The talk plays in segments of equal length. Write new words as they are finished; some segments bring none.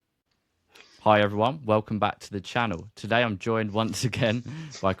Hi everyone, welcome back to the channel. Today I'm joined once again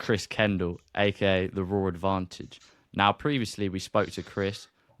by Chris Kendall, aka the Raw Advantage. Now, previously we spoke to Chris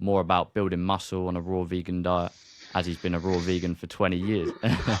more about building muscle on a raw vegan diet, as he's been a raw vegan for 20 years.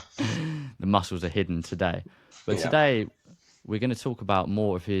 The muscles are hidden today. But Yeah. today we're going to talk about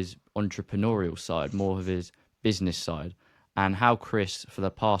more of his entrepreneurial side, more of his business side, and how Chris, for the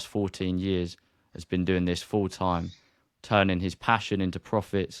past 14 years, has been doing this full time, turning his passion into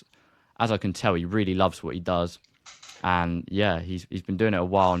profits. As I can tell, he really loves what he does, and yeah, he's been doing it a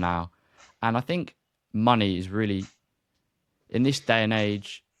while now. And I think money is really, in this day and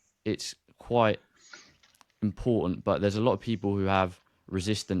age, it's quite important. But there's a lot of people who have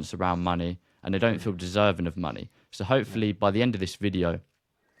resistance around money, and they don't feel Mhm. deserving of money. So Yeah. hopefully, by the end of this video,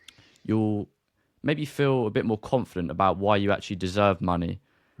 you'll maybe feel a bit more confident about why you actually deserve money,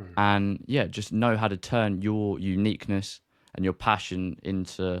 Mhm. and yeah, just know how to turn your uniqueness and your passion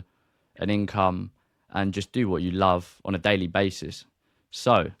into an income and just do what you love on a daily basis.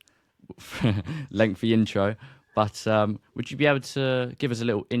 So, lengthy intro, but would you be able to give us a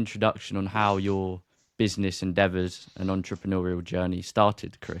little introduction on how your business endeavors and entrepreneurial journey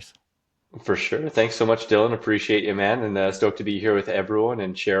started, Chris? For sure. Thanks so much, Dylan. Appreciate you, man, and stoked to be here with everyone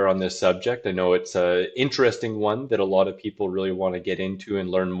and share on this subject. I know it's a interesting one that a lot of people really want to get into and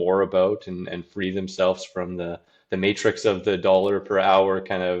learn more about and free themselves from the matrix of the dollar per hour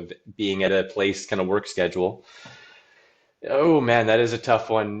kind of being at a place kind of work schedule. Oh man, that is a tough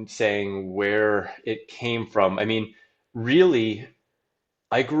one saying where it came from. I mean, really,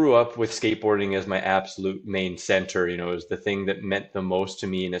 I grew up with skateboarding as my absolute main center. You know, it was the thing that meant the most to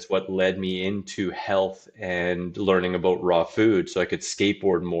me, and it's what led me into health and learning about raw food so I could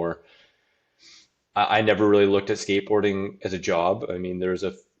skateboard more. I never really looked at skateboarding as a job. I mean, there's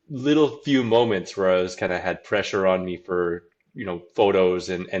a little few moments where I was kind of had pressure on me for, photos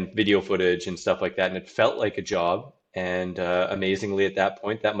and video footage and stuff like that, and it felt like a job. And amazingly, at that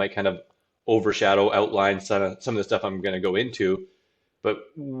point, that might kind of overshadow, outline some of the stuff I'm going to go into. But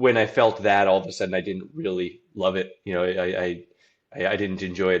when I felt that, all of a sudden, I didn't really love it. I didn't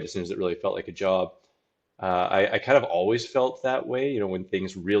enjoy it as soon as it really felt like a job. I kind of always felt that way. You know, when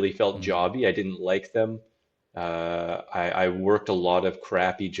things really felt Mm. jobby, I didn't like them. I worked a lot of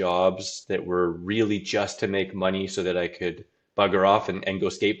crappy jobs that were really just to make money so that I could bugger off and go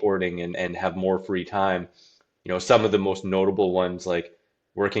skateboarding and have more free time. You know, some of the most notable ones like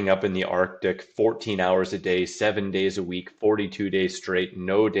working up in the Arctic 14 hours a day, 7 days a week, 42 days straight,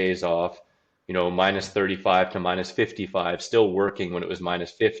 no days off, minus 35 to minus 55, still working when it was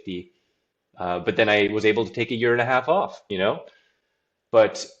minus 50. But then I was able to take a year and a half off,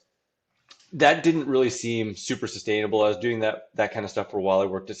 But that didn't really seem super sustainable. I was doing that kind of stuff for a while. I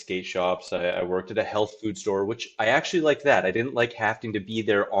worked at skate shops. I worked at a health food store, which I actually liked that. I didn't like having to be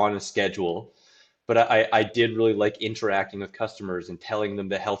there on a schedule. But I did really like interacting with customers and telling them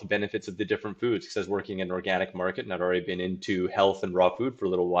the health benefits of the different foods because I was working in an organic market and I'd already been into health and raw food for a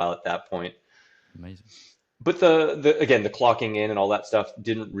little while at that point. Amazing. But the again, the clocking in and all that stuff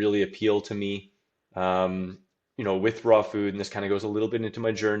didn't really appeal to me. Um, with raw food, and this kind of goes a little bit into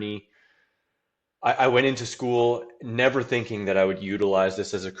my journey. I went into school never thinking that I would utilize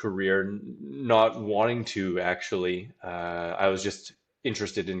this as a career, not wanting to actually. I was just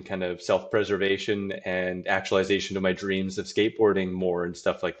interested in kind of self-preservation and actualization of my dreams of skateboarding more and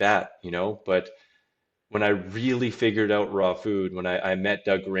stuff like that. But when I really figured out raw food, when I met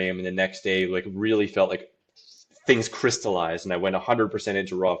Doug Graham and the next day, like really felt like things crystallized and I went 100%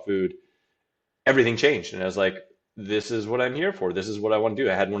 into raw food, everything changed. And I was like, this is what I'm here for. This is what I want to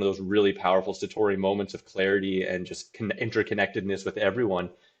do. I had one of those really powerful Satori moments of clarity and just interconnectedness with everyone.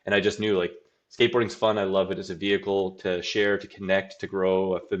 And I just knew like skateboarding's fun. I love it as a vehicle to share, to connect, to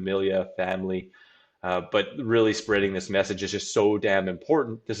grow a familia, family. But really spreading this message is just so damn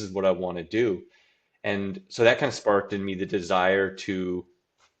important. This is what I want to do. And so that kind of sparked in me the desire to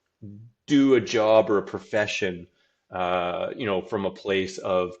do a job or a profession, from a place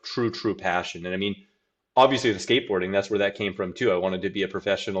of true passion. And I mean, obviously the skateboarding, that's where that came from too. I wanted to be a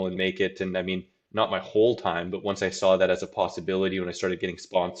professional and make it. And I mean, not my whole time, but once I saw that as a possibility, when I started getting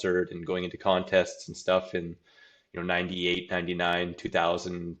sponsored and going into contests and stuff in, 98, 99,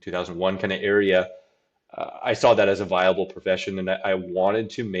 2000, 2001 kind of area, I saw that as a viable profession, and I wanted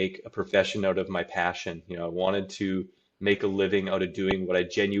to make a profession out of my passion. I wanted to make a living out of doing what I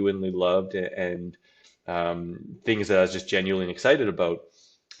genuinely loved and things that I was just genuinely excited about.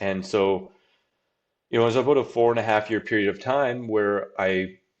 And so, it was about a 4.5 year period of time where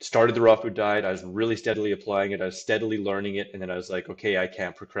I started the raw food diet. I was really steadily applying it. I was steadily learning it, and then I was like, okay, I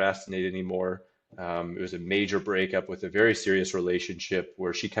can't procrastinate anymore. It was a major breakup with a very serious relationship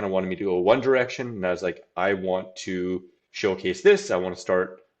where she kind of wanted me to go one direction, and I was like, I want to showcase this. I want to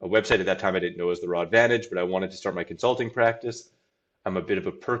start a website. At that time, I didn't know it was the Raw Advantage, but I wanted to start my consulting practice. I'm a bit of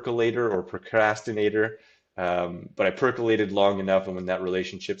a percolator or procrastinator, but I percolated long enough, and when that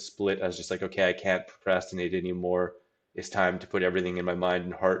relationship split, I was just like, okay, I can't procrastinate anymore. It's time to put everything in my mind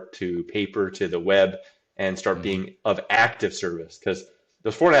and heart to paper, to the web, and start Mm, being of active service. Because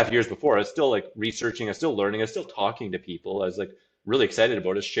those 4.5 years before, I was still like researching, I was still learning, I was still talking to people. I was like really excited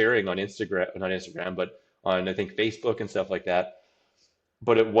about it, sharing on Instagram, not Instagram, but on I think Facebook and stuff like that.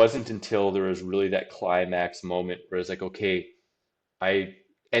 But it wasn't until there was really that climax moment where it's like, okay, we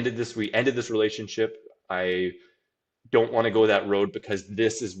ended this relationship. I don't want to go that road because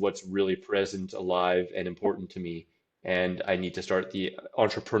this is what's really present, alive, and important to me. And I need to start the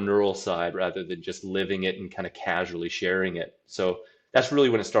entrepreneurial side rather than just living it and kind of casually sharing it. So that's really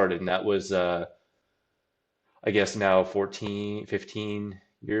when it started. And that was, I guess now 14, 15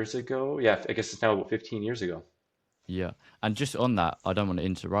 years ago. Yeah, I guess it's now about 15 years ago. yeah. And just on that, I don't want to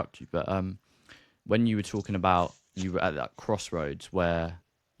interrupt you, but when you were talking about you were at that crossroads where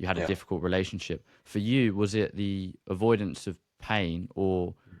you had a Yeah. difficult relationship, for you, was it the avoidance of pain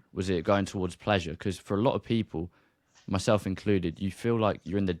or was it going towards pleasure? Because for a lot of people, myself included, you feel like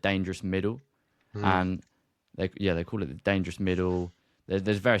you're in the dangerous middle, Mm, and they call it the dangerous middle.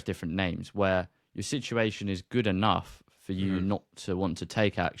 There's various different names where your situation is good enough for you mm, not to want to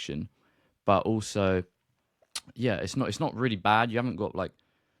take action, but also yeah, it's not really bad. You haven't got like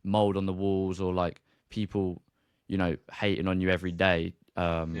mold on the walls or like people, hating on you every day.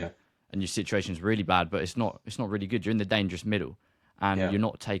 yeah. And your situation's really bad, but it's not really good. You're in the dangerous middle and Yeah. you're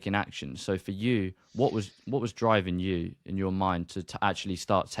not taking action. So for you, what was driving you in your mind to actually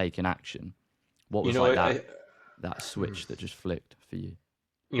start taking action? What You was know, like that switch that just flicked for you?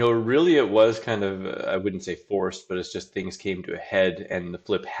 really it was kind of, I wouldn't say forced, but it's just things came to a head and the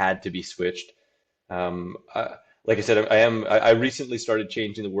flip had to be switched. Like I said, I recently started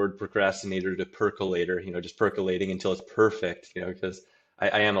changing the word procrastinator to percolator, just percolating until it's perfect, because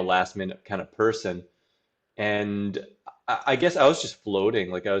I am a last minute kind of person. And I guess I was just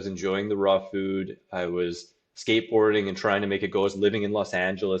floating, like I was enjoying the raw food. I was skateboarding and trying to make it go. I was living in Los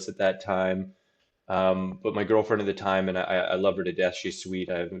Angeles at that time. But my girlfriend at the time, and I love her to death. She's sweet.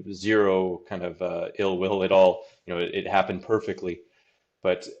 I have zero kind of ill will at all. It happened perfectly.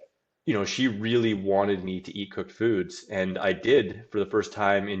 But she really wanted me to eat cooked foods, and I did for the first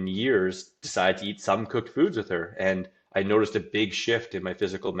time in years decide to eat some cooked foods with her. And I noticed a big shift in my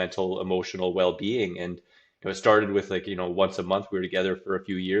physical, mental, emotional well-being. And it started with like once a month. We were together for a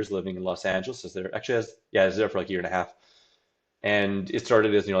few years, living in Los Angeles. I was there for like a year and a half. And it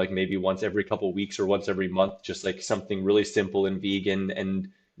started as, like maybe once every couple of weeks or once every month, just like something really simple and vegan and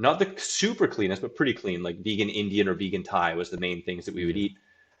not the super cleanest, but pretty clean, like vegan Indian or vegan Thai was the main things that we would Yeah, eat.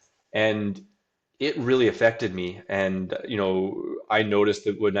 And it really affected me. And, I noticed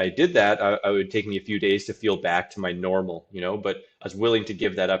that when I did that, I would take me a few days to feel back to my normal, but I was willing to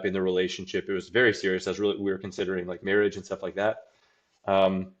give that up in the relationship. It was very serious. We were considering like marriage and stuff like that.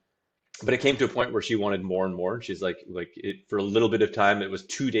 Um, but it came to a point where she wanted more and more. She's like it for a little bit of time, it was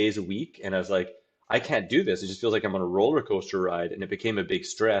 2 days a week. And I was like, I can't do this. It just feels like I'm on a roller coaster ride. And it became a big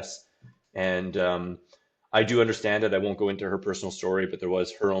stress. And I do understand it. I won't go into her personal story, but there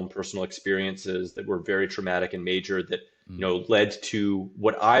was her own personal experiences that were very traumatic and major that, mm, led to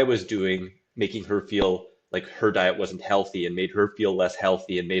what I was doing, making her feel like her diet wasn't healthy and made her feel less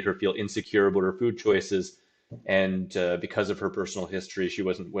healthy and made her feel insecure about her food choices. And because of her personal history, she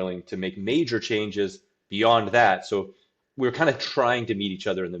wasn't willing to make major changes beyond that. So we were kind of trying to meet each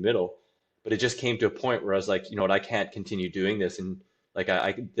other in the middle. But it just came to a point where I was like, you know what, I can't continue doing this. And like,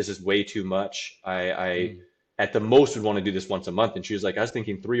 this is way too much. I mm, at the most would want to do this once a month. And she was like, I was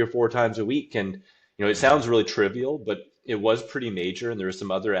thinking 3 or 4 times a week. And, it mm, sounds really trivial, but it was pretty major. And there were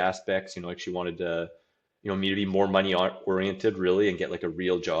some other aspects, like she wanted to me to be more money oriented really and get like a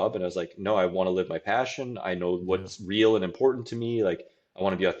real job. And I was like, no, I want to live my passion. I know yeah, what's real and important to me. Like I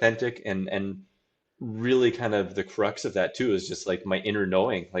want to be authentic and really kind of the crux of that too is just like my inner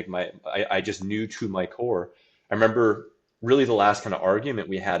knowing. Like I just knew to my core. I remember really the last kind of argument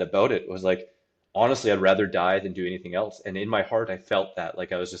we had about it was like, honestly, I'd rather die than do anything else. And in my heart, I felt that.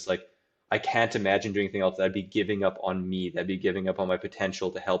 Like I was just like, I can't imagine doing anything else. That'd be giving up on me. That'd be giving up on my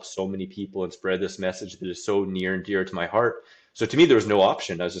potential to help so many people and spread this message that is so near and dear to my heart. So to me, there was no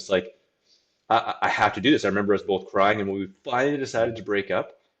option. I was just like, I have to do this. I remember us both crying, and when we finally decided to mm, break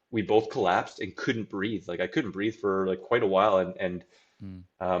up, we both collapsed and couldn't breathe. Like I couldn't breathe for like quite a while, and mm,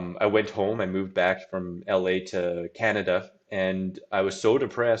 I went home. I moved back from LA to Canada, and I was so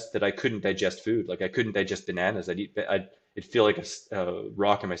depressed that I couldn't digest food. Like I couldn't digest bananas. It'd feel like a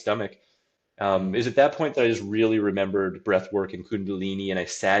rock in my stomach. Mm. It was at that point that I just really remembered breath work and Kundalini, and I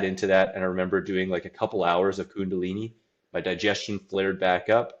sat into that, and I remember doing like a couple hours of Kundalini. My digestion flared back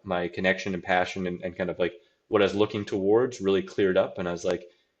up, my connection and passion and kind of like what I was looking towards really cleared up, and I was like,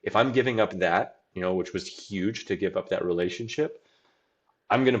 if I'm giving up that, which was huge to give up that relationship,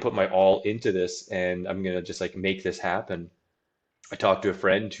 I'm gonna put my all into this, and I'm gonna just like make this happen. I talked to a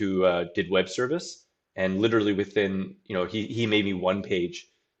friend who did web service, and literally within, he made me one page,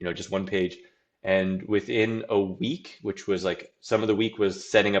 just one page. And within a week, which was like some of the week was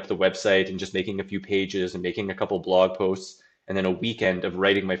setting up the website and just making a few pages and making a couple blog posts, and then a weekend of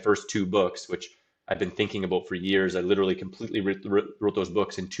writing my first two books, which I've been thinking about for years. I literally completely wrote those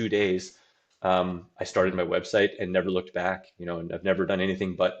books in 2 days. I started my website and never looked back, and I've never done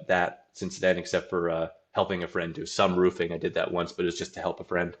anything but that since then, except for helping a friend do some roofing. I did that once, but it was just to help a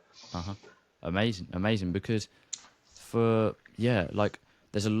friend. Uh-huh. Amazing, amazing. Because for yeah, like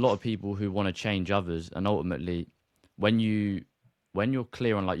there's a lot of people who want to change others, and ultimately, when you when you're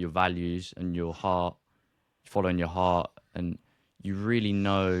clear on like your values and your heart, following your heart, and you really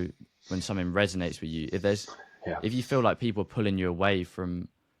know when something resonates with you. Yeah, If you feel like people are pulling you away from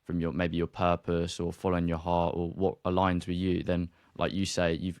your maybe your purpose or following your heart or what aligns with you, then like you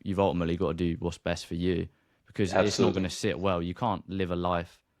say, you've ultimately got to do what's best for you because it's not going absolutely. to sit well. You can't live a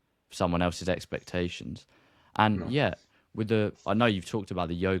life for someone else's expectations. And No. yeah, I know you've talked about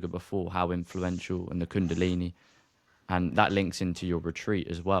the yoga before, how influential and the Kundalini, and that links into your retreat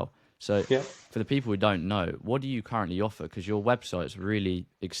as well. So, Yeah. for the people who don't know, what do you currently offer? Because your website's really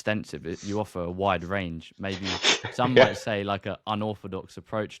extensive. You offer a wide range. Maybe some Yeah, might say like an unorthodox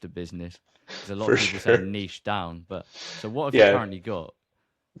approach to business, because a lot of for people say sure. niche down. But so, what have you Yeah, currently got?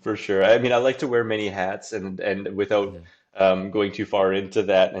 for sure. I mean, I like to wear many hats, and without Yeah. going too far into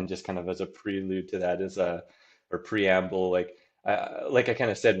that, and just kind of as a prelude to that, as a or preamble, like I kind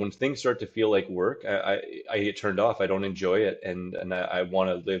of said, when things start to feel like work, I get turned off. I don't enjoy it, and I want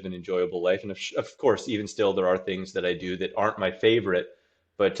to live an enjoyable life. And of course, even still, there are things that I do that aren't my favorite,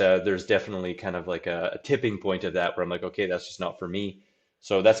 but there's definitely kind of like a tipping point of that where I'm like, okay, that's just not for me.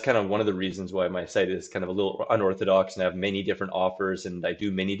 So that's kind of one of the reasons why my site is kind of a little unorthodox, and I have many different offers, and I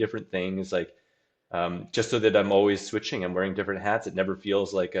do many different things, like just so that I'm always switching. I'm wearing different hats. It never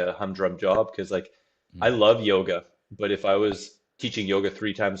feels like a humdrum job because, like, I Mm. love yoga, but if I was teaching yoga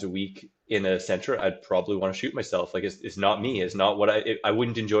 3 times a week in a center, I'd probably want to shoot myself. Like, it's not me. It's not what I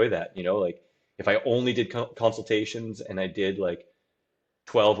wouldn't enjoy that, Like, if I only did consultations and I did like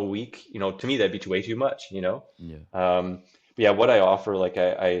 12 a week, to me that'd be way too much. Yeah. But yeah, what I offer, like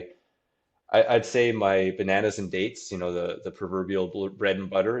I'd say my bananas and dates, the proverbial bread and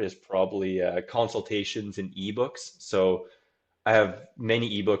butter is probably consultations and ebooks. So I have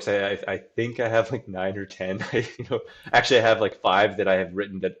many ebooks. I think I have like 9 or 10. Actually, I have like five that I have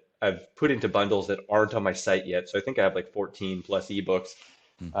written that I've put into bundles that aren't on my site yet. So I think I have like 14 plus ebooks.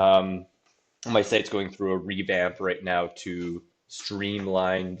 Hmm. Um, my site's going through a revamp right now to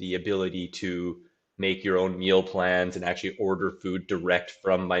streamline the ability to make your own meal plans and actually order food direct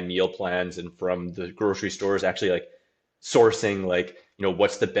from my meal plans and from the grocery stores, actually like sourcing like,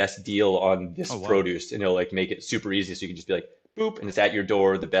 what's the best deal on this Oh wow, produce, and it'll like make it super easy so you can just be like boop and it's at your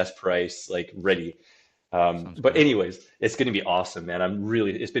door, the best price, like ready. sounds But great. anyways, it's going to be awesome, man.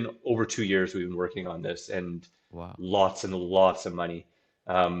 It's been over 2 years we've been working on this, and Wow. lots and lots of money.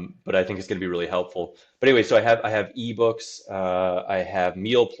 But I think it's going to be really helpful. But anyway, so I have ebooks, I have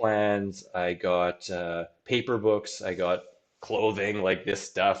meal plans, I got paper books, I got clothing like this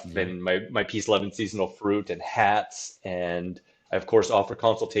stuff, Yeah. and my Peace, Love, and Seasonal Fruit and hats, and I of course offer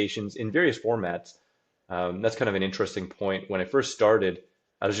consultations in various formats. That's kind of an interesting point. When I first started,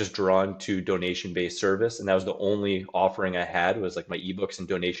 I was just drawn to donation-based service, and that was the only offering I had was like my ebooks and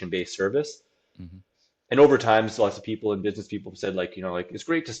donation-based service. Hmm. And over time, so lots of people and business people have said like, like it's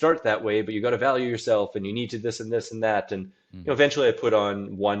great to start that way, but you got to value yourself and you need to this and this and that. And Hmm. eventually I put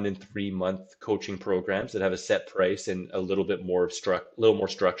on 1 and 3 month coaching programs that have a set price and a little bit more little more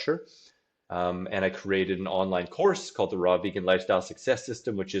structure. And I created an online course called the Raw Vegan Lifestyle Success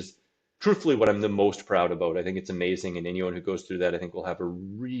System, which is truthfully what I'm the most proud about. I think it's amazing, and anyone who goes through that, I think will have a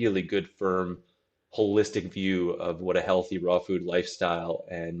really good, firm, holistic view of what a healthy raw food lifestyle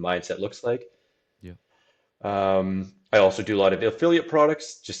and mindset looks like. Yeah. I also do a lot of affiliate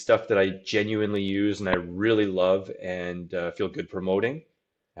products, just stuff that I genuinely use and I really love and feel good promoting.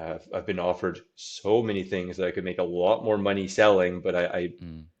 I've been offered so many things that I could make a lot more money selling, but I, I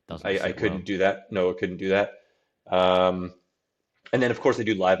Mm. Doesn't I, I sit couldn't well. do that. No, I couldn't do that. Um, And then, of course, I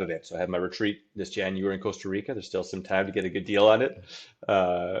do live events. So I have my retreat this January in Costa Rica. There's still some time to get a good deal on it.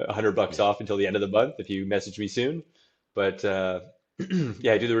 $100 Yeah. off until the end of the month if you message me soon. But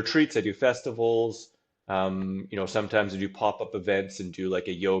yeah, I do the retreats. I do festivals. Sometimes I do pop-up events and do like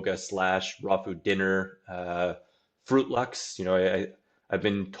a yoga slash raw food dinner. Fruit Lux. I've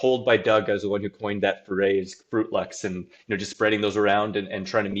been told by Doug, I was the one who coined that phrase, Fruit Lux, and just spreading those around and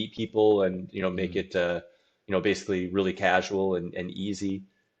trying to meet people and make Mm. it basically really casual and easy.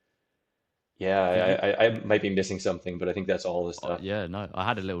 Yeah, I think you, I might be missing something, but I think that's all the stuff. yeah, no, I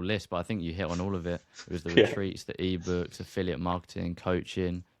had a little list, but I think you hit on all of it. It was the Yeah, retreats, the ebooks, affiliate marketing,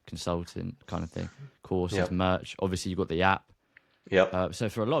 coaching, consulting kind of thing, yeah, courses, merch. Obviously, you got the app. yep. So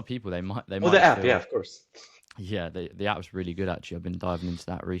for a lot of people, they Oh, the might app, yeah, feel, of course. yeah, the app's really good actually. I've been diving into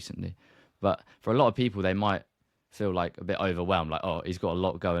that recently, but for a lot of people, they might feel like a bit overwhelmed, like, oh, he's got a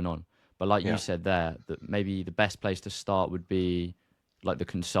lot going on. But like you Yeah, said there, that maybe the best place to start would be like the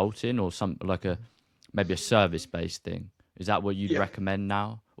consulting or some like a maybe a service based thing. Is that what you'd yeah. recommend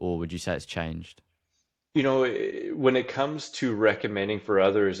now, or would you say it's changed? When it comes to recommending for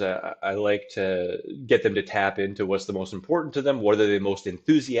others, I like to get them to tap into what's the most important to them, what are they most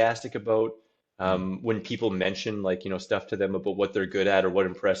enthusiastic about. Mm, When people mention like, stuff to them about what they're good at or what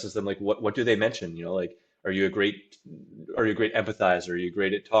impresses them, like what do they mention? Like, are you a great, are you a great empathizer? Are you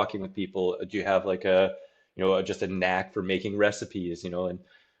great at talking with people? Do you have like just a knack for making recipes, And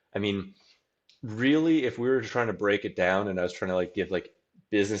I mean, really, if we were trying to break it down and I was trying to like give like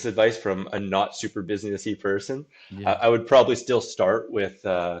business advice from a not super businessy person, I, yeah. I would probably still start with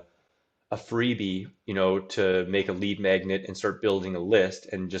a freebie, to make a lead magnet and start building a list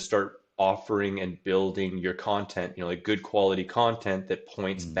and just start offering and building your content, like good quality content that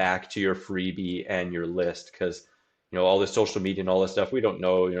points Mm, back to your freebie and your list. Because, all this social media and all this stuff, we don't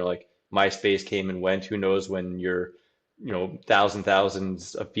know, like MySpace came and went. Who knows when you're,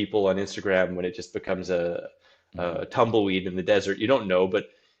 thousands of people on Instagram, when it just becomes mm, a tumbleweed in the desert. You don't know, but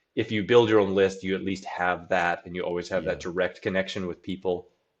if you build your own list, you at least have that and you always have that yeah. direct connection with people.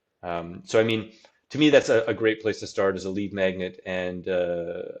 So I mean, to me, that's a great place to start as a lead magnet and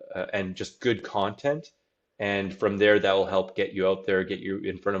just good content. And from there, that will help get you out there, get you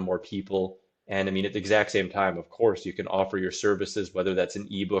in front of more people. And I mean, at the exact same time, of course, you can offer your services, whether that's an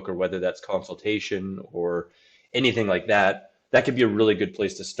ebook or whether that's consultation or anything like that. That could be a really good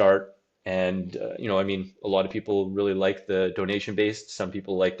place to start. And I mean, a lot of people really like the donation based. Some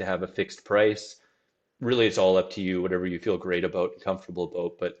people like to have a fixed price. Really, it's all up to you, whatever you feel great about and comfortable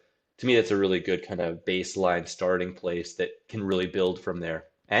about. But to me, that's a really good kind of baseline starting place that can really build from there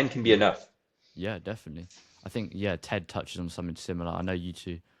and can be Yeah. enough Yeah, definitely. I think yeah, Ted touches on something similar. I know you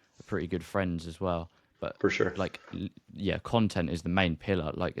two are pretty good friends as well, but for sure. yeah, content is the main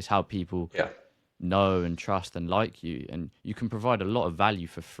pillar. Like it's how people Yeah, know and trust and like you, and you can provide a lot of value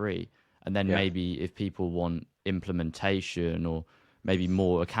for free. And then yeah, maybe if people want implementation or maybe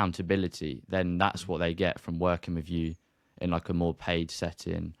more accountability, then that's what they get from working with you in like a more paid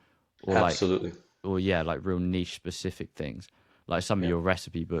setting or absolutely. or yeah, like real niche specific things. Like some of Yeah. your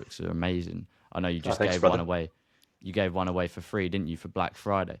recipe books are amazing. I know you Oh, just thanks, gave one brother. away. You gave one away for free, didn't you, for Black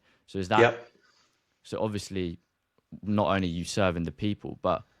Friday? So is that Yep. so obviously not only you serving the people,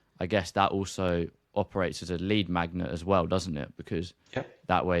 but I guess that also operates as a lead magnet as well, doesn't it? Because Yep.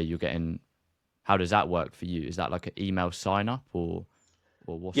 that way you're getting how does that work for you? Is that like an email sign up or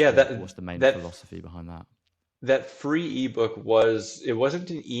Yeah, what's the main that philosophy behind that? that free ebook it wasn't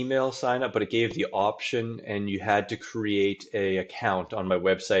an email sign up, but it gave the option and you had to create a account on my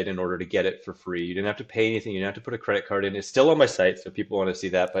website in order to get it for free. You didn't have to pay anything, you didn't have to put a credit card in. It's still on my site, so if people want to see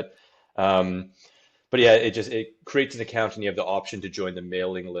that, um yeah, it creates an account and you have the option to join the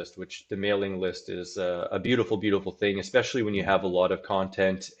mailing list, which the mailing list is a beautiful, beautiful thing, especially when you Mm, have a lot of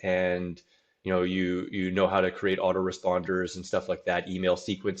content and you know how to create autoresponders and stuff like that, email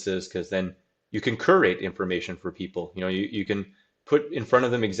sequences, because then you can curate information for people. You can put in front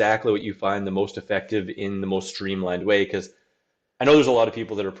of them exactly what you find the most effective in the most streamlined way. Because I know there's a lot of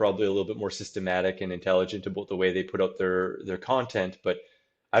people that are probably a little bit more systematic and intelligent about the way they put out their content, but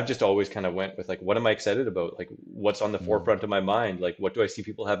I've just always kind of went with like, what am I excited about? Like, what's on the mm, forefront of my mind? Like, what do I see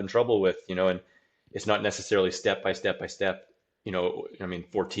people having trouble with? And it's not necessarily step by step by step. I mean,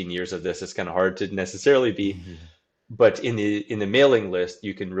 14 years of this, it's kind of hard to necessarily be, yeah. but in the mailing list,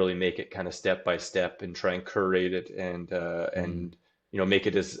 you can really make it kind of step by step and try and curate it Mm, and make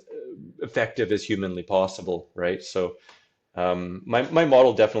it as effective as humanly possible, right? So my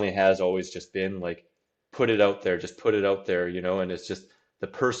model definitely has always just been like, put it out there, just put it out there, and it's just the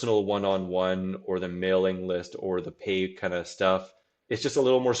personal one-on-one or the mailing list or the paid kind of stuff. It's just a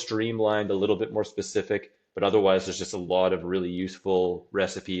little more streamlined, a little bit more specific. But otherwise, there's just a lot of really useful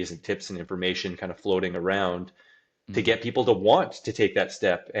recipes and tips and information kind of floating around to Mm. get people to want to take that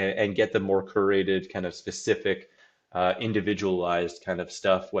step and get the more curated, kind of specific, individualized kind of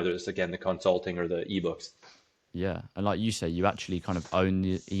stuff, whether it's again the consulting or the ebooks. Yeah, and like you say, you actually kind of own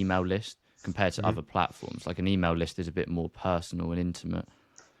the email list compared to other Hmm. platforms. Like an email list is a bit more personal and intimate,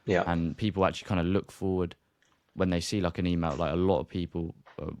 Yeah. and people actually kind of look forward when they see like an email. Like a lot of people,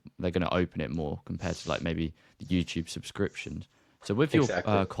 they're going to open it more compared to like maybe the YouTube subscriptions. So with your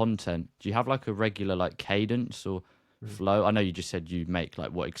Exactly. content, do you have like a regular like cadence or flow? I know you just said you make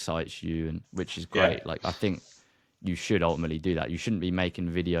like what excites you, and which is Yeah. great. Like I think you should ultimately do that. You shouldn't be making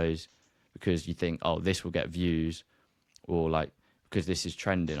videos because you think, oh, this will get views, or like because this is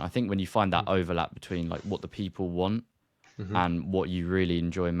trending. I think when you find that overlap between like what the people want Hmm. and what you really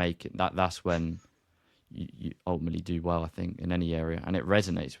enjoy making, that's when you ultimately do well, I think, in any area, and it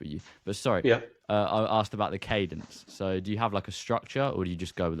resonates with you. But sorry, Yeah. I asked about the cadence. So do you have like a structure, or do you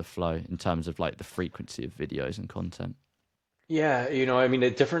just go with the flow in terms of like the frequency of videos and content? Yeah, I mean,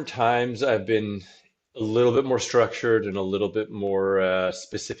 at different times I've been a little bit more structured and a little bit more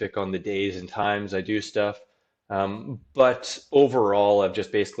specific on the days and times I do stuff. But overall, I've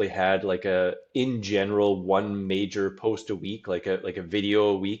just basically had like in general, one major post a week, like a video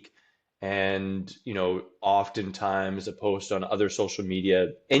a week, and oftentimes a post on other social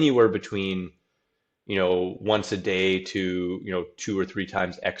media, anywhere between once a day to, 2 or 3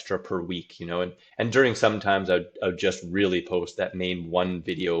 times extra per week, and during some times I'd just really post that main one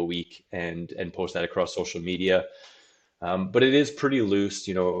video a week and post that across social media. But it is pretty loose,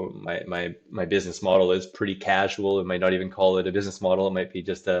 my business model is pretty casual. It might not even call it a business model. It might be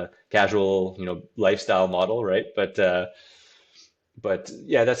just a casual, lifestyle model, right? But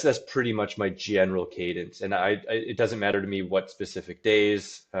yeah, that's pretty much my general cadence, and it doesn't matter to me what specific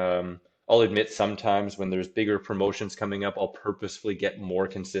days. I'll admit sometimes when there's bigger promotions coming up, I'll purposefully get more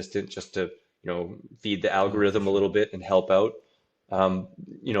consistent just to feed the Oh, for algorithm a sure. little bit and help out. Um,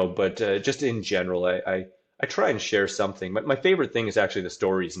 but just in general, I try and share something. My favorite thing is actually the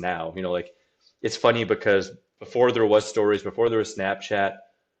stories now. Like it's funny because before there was stories, before there was Snapchat.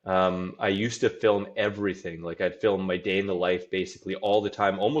 I used to film everything. Like I'd film my day in the life basically all the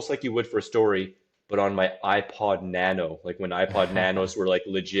time, almost like you would for a story, but on my iPod Nano, like when iPod Nanos were like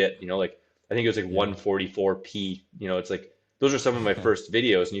legit, like I think it was like Yeah. 144p, it's like those are some of my first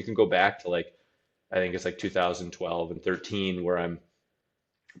videos, and you can go back to like I think it's like 2012 and 13 where I'm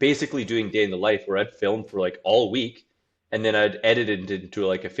basically doing day in the life where I'd film for like all week and then I'd edit it into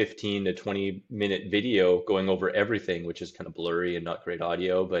like a 15 to 20-minute video going over everything, which is kind of blurry and not great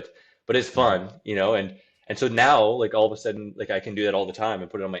audio, but it's Mhm. fun, and so now like all of a sudden like I can do that all the time and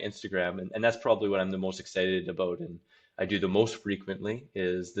put it on my Instagram, and that's probably what I'm the most excited about and I do the most frequently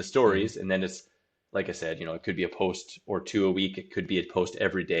is the Mhm. stories, and then it's like I said, it could be a post or two a week, it could be a post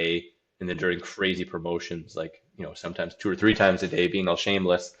every day, and then during crazy promotions, like sometimes 2 or 3 times a day, being all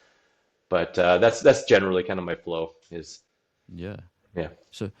shameless. But that's generally kind of my flow. Is Yeah. yeah.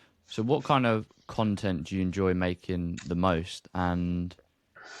 So, so what kind of content do you enjoy making the most? And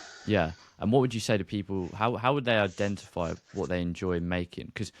yeah, and what would you say to people? How would they identify what they enjoy making?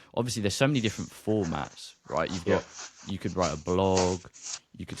 Because obviously there's so many different formats, right? Yeah. You could write a blog,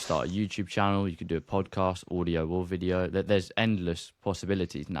 you could start a YouTube channel, you could do a podcast, audio or video. There's endless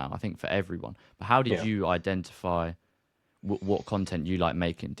possibilities now, I think, for everyone. But how did Yeah. you identify what content you like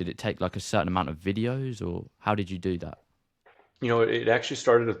making? Did it take like a certain amount of videos, or how did you do that? It actually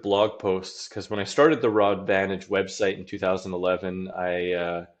started with blog posts because when I started the Raw Advantage website in 2011,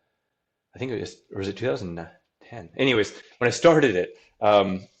 I think it was, or was it 2010? Anyways, when I started it,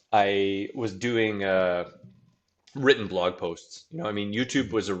 I was doing written blog posts. I mean, YouTube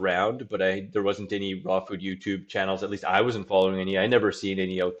Mhm. was around, but there wasn't any raw food YouTube channels. At least I wasn't following any. I never seen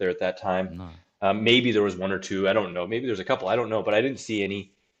any out there at that time. No. Maybe there was one or two. I don't know. Maybe there's a couple. I don't know, but I didn't see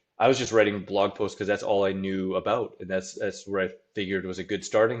any. I was just writing blog posts because that's all I knew about, and that's where I figured was a good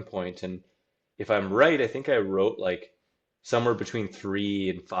starting point. And if I'm right, I think I wrote like somewhere between 3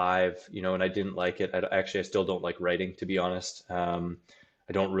 and 5, and I didn't like it. Actually, I still don't like writing, to be honest.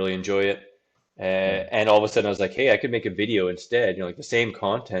 I don't really enjoy it. Mm. And all of a sudden, I was like, hey, I could make a video instead, like the same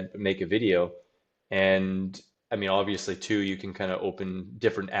content, but make a video. And I mean, obviously, too, you can kind of open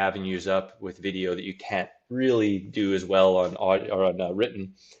different avenues up with video that you can't really do as well on audio or on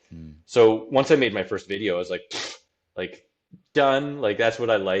written. Mm. So once I made my first video, I was like, like done. Like that's what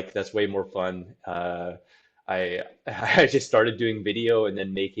I like. That's way more fun. I I just started doing video and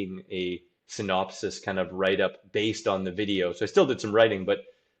then making a synopsis kind of write up based on the video. So I still did some writing, but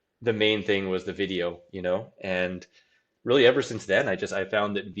the main thing was the video, and really ever since then, I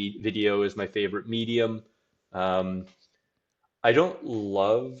found that video is my favorite medium. Um, I don't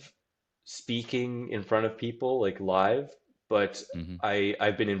love speaking in front of people like live, but Hmm.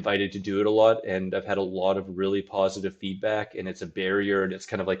 I've been invited to do it a lot, and I've had a lot of really positive feedback, and it's a barrier, and it's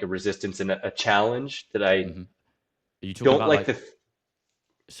kind of like a resistance and a challenge that I Hmm. Are you talking don't about like like, to.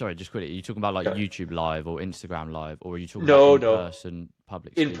 sorry, just quickly, are you talking about like YouTube Live or Instagram Live, or are you talking about No, in no, person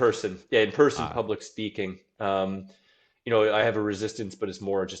public in speaking? person. Yeah, in person Ah, public speaking. I have a resistance, but it's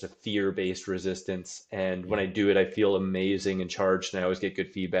more just a fear-based resistance. And when yeah. I do it, I feel amazing and charged, and I always get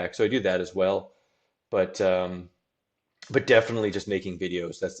good feedback. So I do that as well. But definitely just making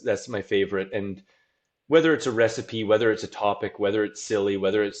videos. That's my favorite. And whether it's a recipe, whether it's a topic, whether it's silly,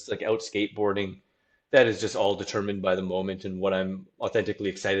 whether it's like out skateboarding, that is just all determined by the moment and what I'm authentically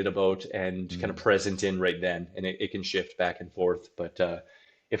excited about and kind of Mm, present in right then. And it can shift back and forth. But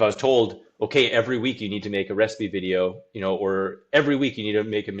if I was told, okay, every week you need to make a recipe video, or every week you need to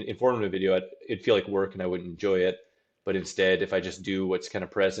make an informative video, it'd feel like work and I wouldn't enjoy it. But instead, if I just do what's kind of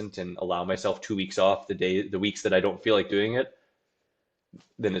present and allow myself 2 weeks off the weeks that I don't feel like doing it,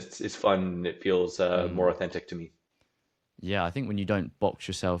 then it's fun and it feels more mm. authentic to me. Yeah, I think when you don't box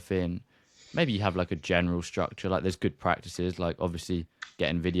yourself in, maybe you have like a general structure, like there's good practices, like obviously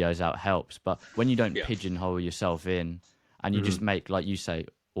getting videos out helps, but when you don't Yeah. pigeonhole yourself in and you just Hmm. make, like you say,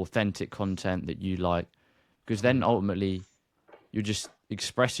 authentic content that you like, because then Hmm. ultimately you're just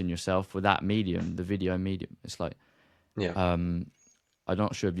expressing yourself with that medium, the video medium. It's like, Yeah. um, I'm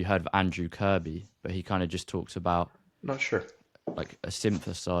not sure if you heard of Andrew Kirby, but he kind of just talks about Not sure. like a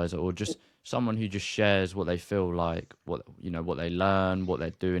synthesizer or just someone who just shares what they feel like, what they learn, what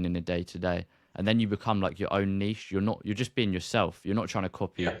they're doing in a day to day. And then you become like your own niche. You're just being yourself. You're not trying to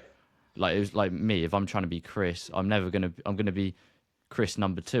copy, Yeah. like it was like me. If I'm trying to be Chris, I'm gonna be Chris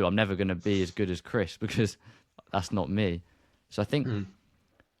number two. I'm never gonna be as good as Chris because that's not me. So I think, Mm.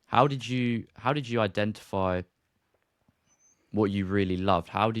 how did you identify what you really loved?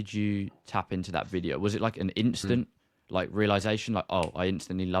 How did you tap into that video? Was it like an Mm. instant like realization, like, oh, I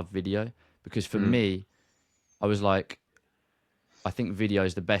instantly love video? Because for Mm. me, I was like, I think video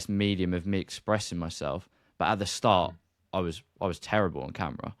is the best medium of me expressing myself. But at the start, I was terrible on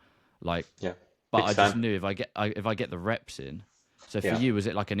camera, like, Yeah. but I Takes just time. knew if I get the reps in. So for Yeah. you, was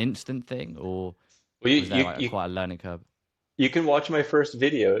it like an instant thing, or Well, was there like you quite a learning curve? you can watch my first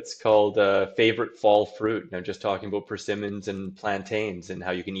video. It's called Favorite Fall Fruit. And I'm just talking about persimmons and plantains and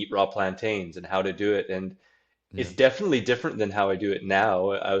how you can eat raw plantains and how to do it. And it's Yeah. definitely different than how I do it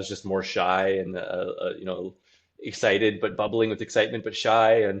now. I was just more shy and excited, but bubbling with excitement, but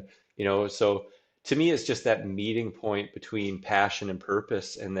shy, and so to me, it's just that meeting point between passion and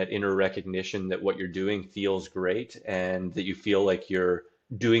purpose, and that inner recognition that what you're doing feels great, and that you feel like you're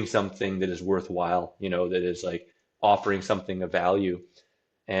doing something that is worthwhile, that is like offering something of value.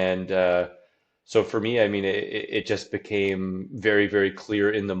 And so for me, I mean, it just became very, very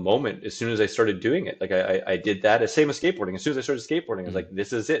clear in the moment as soon as I started doing it. Like I did that. Same as skateboarding. As soon as I started skateboarding, I was Mm. like,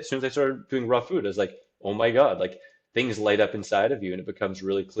 this is it. As soon as I started doing raw food, I was like, oh my God, like things light up inside of you and it becomes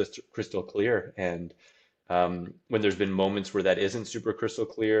really crystal clear. And when there's been moments where that isn't super crystal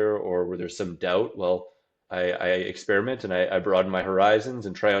clear or where there's some doubt, well, I experiment and I broaden my horizons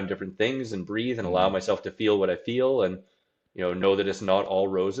and try on different things and breathe and allow Mm. myself to feel what I feel, and know that it's not all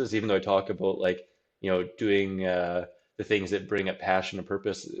roses. Even though I talk about like doing the things that bring up passion and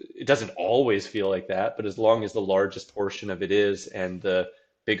purpose, it doesn't always feel like that. But as long as the largest portion of it is, and the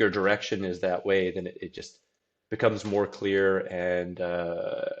bigger direction is that way, then it just becomes more clear and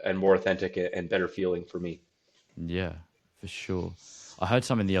more authentic and better feeling for me. Yeah, for sure. I heard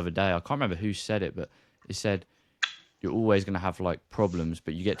something the other day. I can't remember who said it, but it said you're always going to have like problems,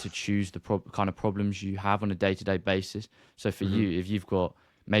 but you get to choose the kind of problems you have on a day to day basis. So for Hmm. you, if you've got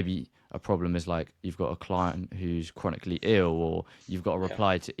maybe a problem is like you've got a client who's chronically ill, or you've got to Yeah,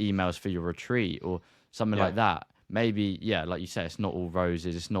 reply to emails for your retreat, or something yeah, like that, maybe, yeah, like you say, it's not all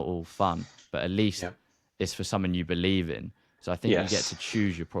roses, it's not all fun, but at least yeah. it's for someone you believe in. So I think you get to Yes.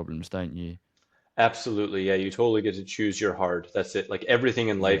 choose your problems, don't you? Absolutely. Yeah, you totally get to choose your hard. That's it. Like everything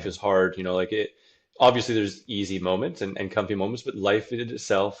in life Yeah. is hard, like it obviously there's easy moments and comfy moments, but life in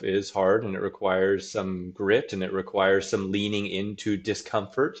itself is hard and it requires some grit and it requires some leaning into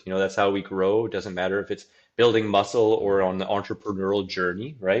discomfort. That's how we grow. It doesn't matter if it's building muscle or Mm. on the entrepreneurial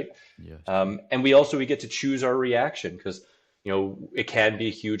journey, right? Yeah, it's true. And we get to choose our reaction because, it can be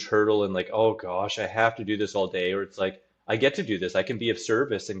a huge hurdle and like, oh gosh, I have to do this all day. Or it's like, I get to do this. I can be of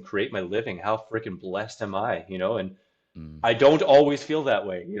service and create my living. How freaking blessed am I? And Mm. I don't always feel that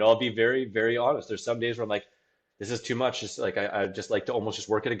way. I'll be very, very honest. There's some days where I'm like, this is too much. Just like, I just like to almost just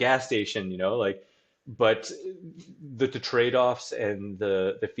work at a gas station, like, but the trade-offs and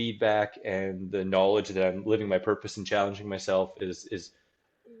the feedback and the knowledge that I'm living my purpose and challenging myself is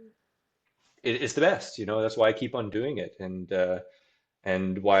it's the best. That's why I keep on doing it,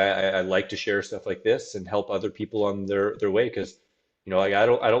 and why I like to share stuff like this and help other people on their way. Because like I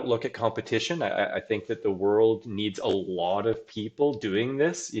don't look at competition. I think that the world needs a lot of people doing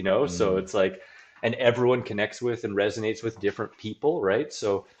this. So Mm, it's like, and everyone connects with and resonates with different people, right?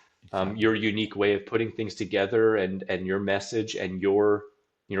 So exactly. your unique way of putting things together, and your message, and your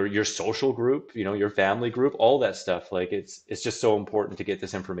social group, your family group, all that stuff. Like it's just so important to get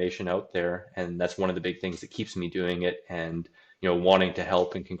this information out there, and that's one of the big things that keeps me doing it, and wanting to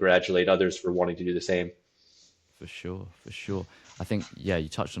help and congratulate others for wanting to do the same. For sure, for sure. I think yeah, you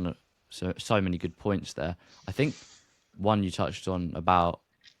touched on so many good points there. I think one you touched on about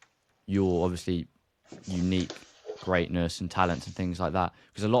your obviously unique greatness and talents and things like that,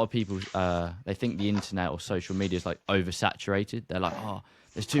 because a lot of people they think the internet or social media is like oversaturated. They're like, oh,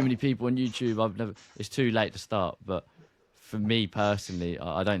 there's too many people on YouTube. It's too late to start. But for me personally,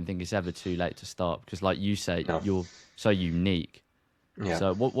 I don't think it's ever too late to start, because like you say, No. you're so unique. Yeah.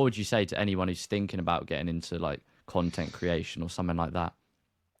 So what would you say to anyone who's thinking about getting into like content creation or something like that?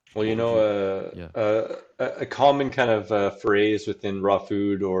 Well, What would you? Yeah. a common kind of phrase within raw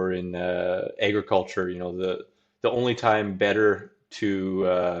food or in agriculture, the only time better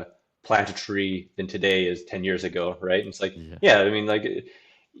to plant a tree than today is 10 years ago, right? And it's like, Yeah. yeah, I mean, like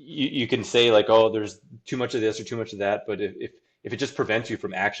you can say like, oh, there's too much of this or too much of that, but if it just prevents you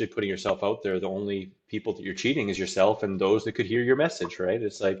from actually putting yourself out there, the only people that you're cheating is yourself and those that could hear your message, right?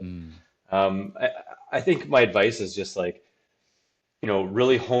 It's like, Mm, um, I, I think my advice is just like,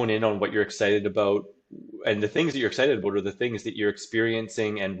 really hone in on what you're excited about. And the things that you're excited about are the things that you're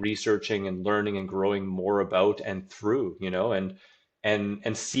experiencing and researching and learning and growing more about and through,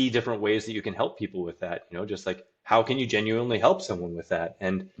 and see different ways that you can help people with that, just like how can you genuinely help someone with that?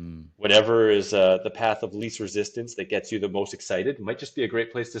 And mm. whatever is the path of least resistance that gets you the most excited might just be a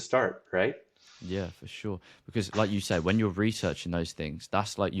great place to start, right? Yeah, for sure. Because, like you say, when you're researching those things,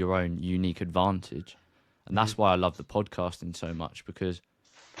 that's like your own unique advantage, and Hmm. that's why I love the podcasting so much. Because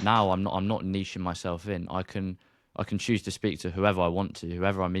now I'm not niching myself in. I can choose to speak to whoever I want to,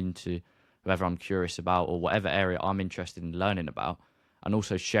 whoever I'm into, whoever I'm curious about, or whatever area I'm interested in learning about, and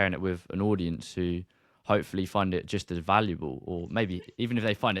also sharing it with an audience who hopefully find it just as valuable, or maybe even if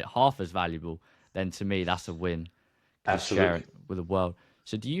they find it half as valuable, then to me that's a win, because it's sharing Absolutely. with the world.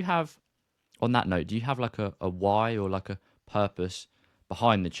 So do you have on that note, do you have like a why or like a purpose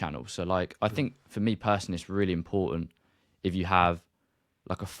behind the channel? So like I think for me personally it's really important if you have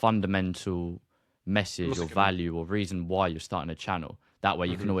like a fundamental message That's a or good one. value or reason why you're starting a channel. That way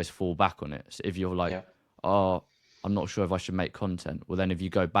you can Hmm. always fall back on it. So if you're like, Yeah. oh, I'm not sure if I should make content, well then if you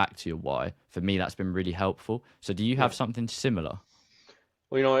go back to your why, for me that's been really helpful. So do you Yeah. have something similar?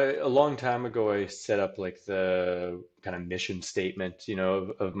 Well, a long time ago, I set up like the kind of mission statement,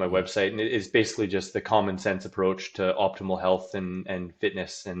 of my Yeah. website, and it is basically just the common sense approach to optimal health and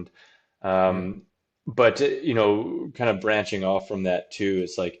fitness, and Yeah. but kind of branching off from that too,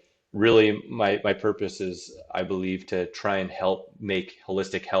 it's like really my purpose is, I believe, to try and help make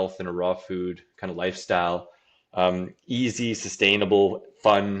holistic health and a raw food kind of lifestyle easy, sustainable,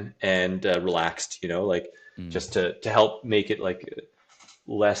 fun, and relaxed. Like Mm. just to help make it like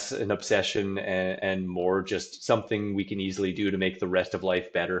less an obsession, and more just something we can easily do to make the rest of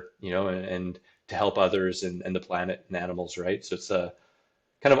life better, and to help others and the planet and animals, right? So it's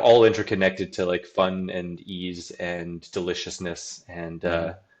kind of all interconnected to like fun and ease and deliciousness, and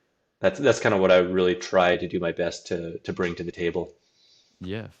Mm. that's kind of what I really try to do my best to bring to the table.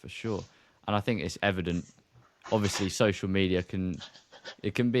 Yeah, for sure. And I think it's evident. Obviously, social media can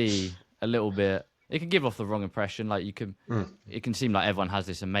be a little bit. It can give off the wrong impression. Like Mm, it can seem like everyone has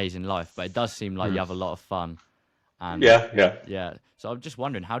this amazing life, but it does seem like you mm. have a lot of fun. And Yeah, yeah, yeah, so I'm just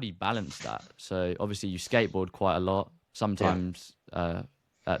wondering, how do you balance that? So obviously you skateboard quite a lot, yeah, sometimes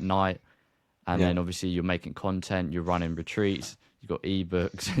at night, and yeah. then obviously you're making content, you're running retreats, you've got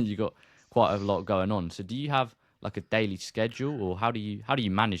ebooks, and you've got quite a lot going on. So do you have like a daily schedule, or how do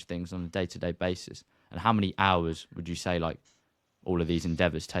you manage things on a day to day basis? And how many hours would you say like all of these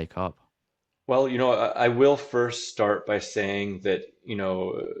endeavors take up? Well, I will first start by saying that,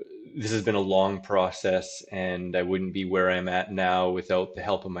 this has been a long process, and I wouldn't be where I'm at now without the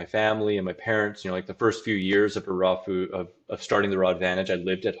help of my family and my parents. Like the first few years of a raw food of starting the Raw Advantage, I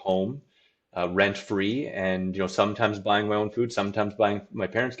lived at home, rent free, and sometimes buying my own food, sometimes buying my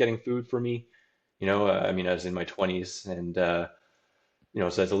parents getting food for me. I mean, I was in my 20s, and so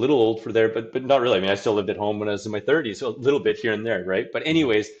it's a little old for there, but not really. I mean, I still lived at home when I was in my 30s, so a little bit here and there, right? But Yeah.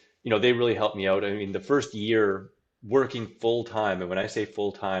 anyways, they really helped me out. I mean, the first year working full time, and when I say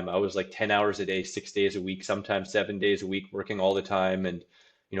full time, I was like 10 hours a day, 6 days a week, sometimes 7 days a week, working all the time. And,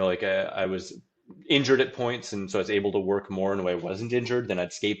 like I was injured at points, and so I was able to work more. And when I wasn't injured, then I'd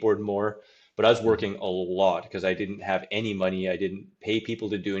skateboard more. But I was Hmm. working a lot because I didn't have any money. I didn't pay people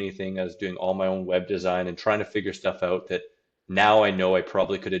to do anything. I was doing all my own web design and trying to figure stuff out that now I know I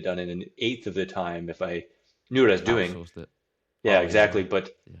probably could have done in an eighth of the time if I knew what I was doing. Outsourced it. Yeah, Oh yeah, exactly.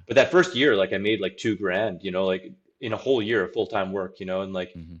 But yeah. but that first year, like I made like 2 grand, like in a whole year of full-time work, and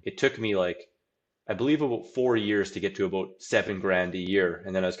like Hmm. it took me like I believe about 4 years to get to about 7 grand a year.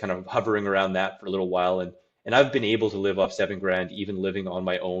 And then I was kind of hovering around that for a little while. And I've been able to live off 7 grand, even living on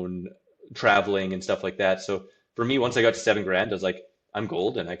my own, traveling and stuff like that. So for me, once I got to 7 grand, I was like, I'm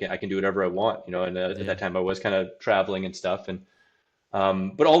golden. I can do whatever I want, and at Yeah. that time I was kind of traveling and stuff. And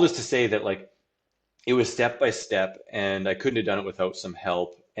but all this to say that like it was step by step, and I couldn't have done it without some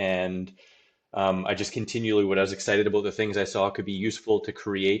help. And I just continually, what I was excited about, the things I saw could be useful to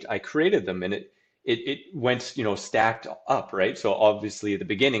create, I created them, and it went, stacked up, right? So obviously at the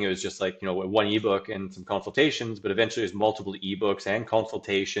beginning it was just like, one ebook and some consultations, but eventually it was multiple ebooks and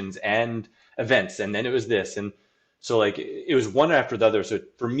consultations and events, and then it was this, and so like it was one after the other. So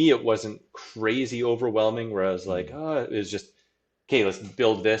for me, it wasn't crazy overwhelming, where I was like, Mm. oh, it was just okay, let's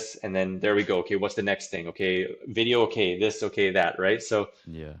build this, and then there we go. Okay, what's the next thing? Okay, video. Okay, this. Okay, that. Right. So,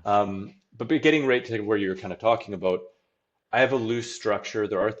 Yeah. but getting right to where you're kind of talking about, I have a loose structure.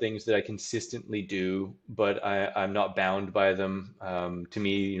 There are things that I consistently do, but I'm not bound by them. To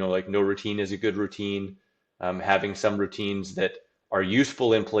me, like no routine is a good routine. Having some routines that are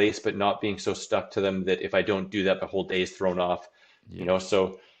useful in place, but not being so stuck to them that if I don't do that, the whole day is thrown off. Yeah.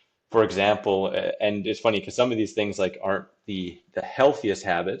 So for example, and it's funny because some of these things like aren't the healthiest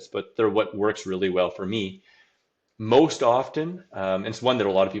habits, but they're what works really well for me most often. And it's one that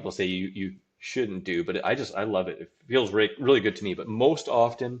a lot of people say you shouldn't do, but I love it. It feels really good to me. But most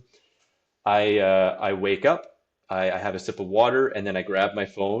often, I wake up, I have a sip of water, and then I grab my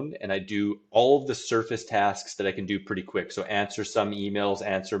phone and I do all of the surface tasks that I can do pretty quick. So answer some emails,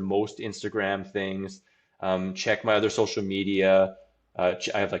 answer most Instagram things, check my other social media. I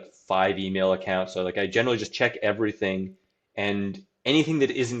have like 5 email accounts, so like I generally just check everything, and anything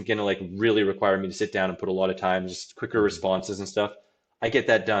that isn't gonna like really require me to sit down and put a lot of time, just quicker Hmm. responses and stuff, I get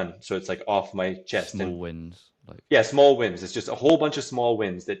that done. So it's like off my chest. And Small wins. Like. yeah, small wins. It's just a whole bunch of small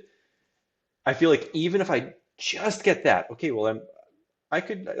wins that I feel like even if I just get that, okay, well, I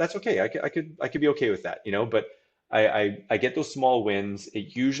could, that's okay. I could be okay with that, but I get those small wins.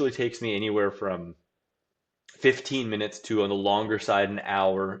 It usually takes me anywhere from 15 minutes to, on the longer side, an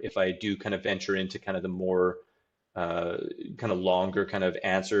hour if I do kind of venture into kind of the more uh, kind of longer kind of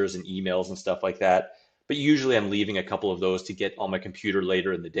answers and emails and stuff like that. But usually I'm leaving a couple of those to get on my computer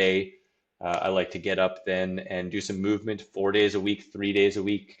later in the day. I like to get up then and do some movement 4 days a week, 3 days a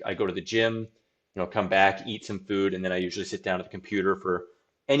week. I go to the gym, come back, eat some food, and then I usually sit down at the computer for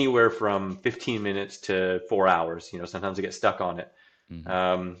anywhere from 15 minutes to 4 hours. Sometimes I get stuck on it. Hmm.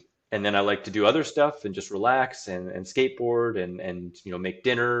 Um, and then I like to do other stuff and just relax and skateboard and make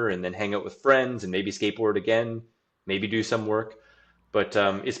dinner and then hang out with friends and maybe skateboard again, maybe do some work. But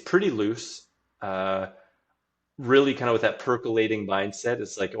it's pretty loose. Uh, Really kind of with that percolating mindset.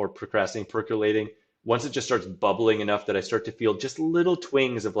 It's like, or procrastinating, percolating. Once it just starts bubbling enough that I start to feel just little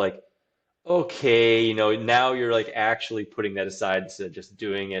twinges of like, okay, now you're like actually putting that aside instead of just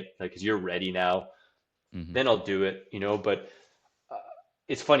doing it like because you're ready now, Hmm. then I'll do it, but uh,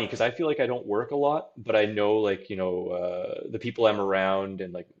 it's funny because I feel like I don't work a lot, but I know like, the people I'm around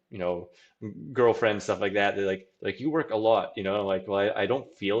and like, girlfriends, stuff like that, they're like you work a lot, like, well, I don't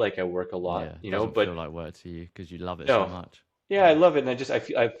feel like I work a lot, Yeah. Doesn't feel but like work to you because you love it so no, much. yeah, I love it.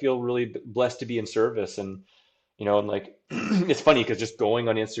 And I feel really blessed to be in service. And like, it's funny because just going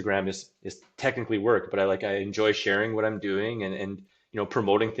on Instagram is technically work, but I enjoy sharing what I'm doing and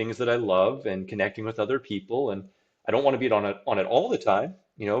promoting things that I love and connecting with other people. And I don't want to be on it all the time,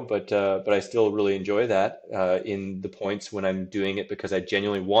 but I still really enjoy that in the points when I'm doing it because I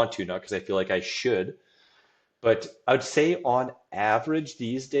genuinely want to, not because I feel like I should. But I would say on average,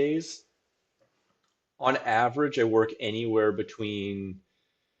 I work anywhere between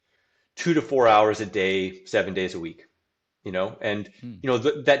 2 to 4 hours a day, 7 days a week. And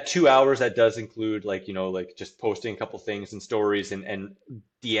Mm. that 2 hours, that does include like like just posting a couple things and stories and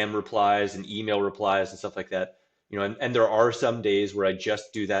DM replies and email replies and stuff like that. And there are some days where I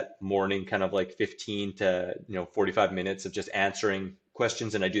just do that morning kind of like 15 to 45 minutes of just answering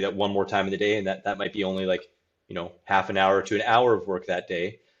questions, and I do that one more time in the day, and that might be only like half an hour to an hour of work that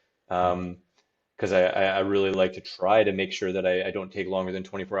day. Yeah. Um, because I really like to try to make sure that I don't take longer than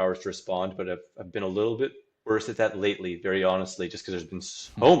 24 hours to respond. But I've been a little bit worse at that lately, very honestly, just because there's been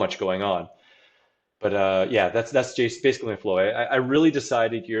so much going on. But yeah, that's basically my flow. I really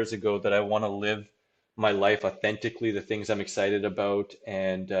decided years ago that I want to live my life authentically, the things I'm excited about,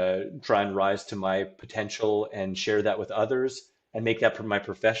 and try and rise to my potential and share that with others and make that my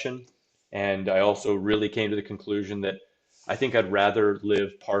profession. And I also really came to the conclusion that I think I'd rather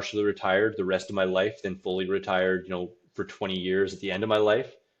live partially retired the rest of my life than fully retired, for 20 years at the end of my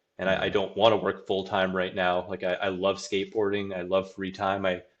life. And I Yeah. don't want to work full time right now. Like I love skateboarding. I love free time.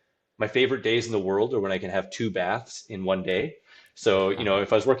 My favorite days in the world are when I can have two baths in one day. So,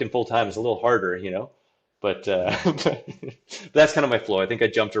 if I was working full time, it's a little harder. But Yeah. that's kind of my flow. I think I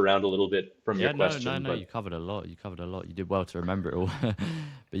jumped around a little bit from your Yeah, no, no, question, no. You but covered a lot. You covered a lot. You did well to remember it all.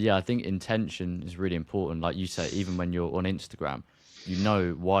 But yeah, I think intention is really important. Like you say, even when you're on Instagram, you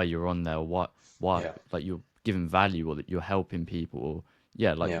know why you're on there, or why, yeah, like you're giving value, or that you're helping people, or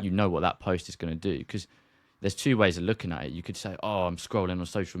yeah, like yeah, you know what that post is going to do. Because there's two ways of looking at it. You could say, oh, I'm scrolling on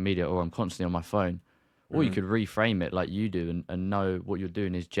social media, or I'm constantly on my phone, or you hmm, could reframe it like you do, and know what you're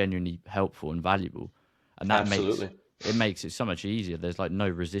doing is genuinely helpful and valuable, and that makes absolutely. it so much easier. There's like no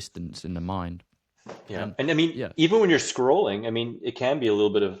resistance in the mind. Yeah. And And I mean, yeah, even when you're scrolling, I mean, it can be a little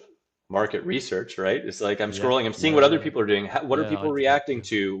bit of market research, right? It's like I'm yeah, scrolling, I'm seeing what yeah, other yeah, people are doing. What are yeah. people I do that reacting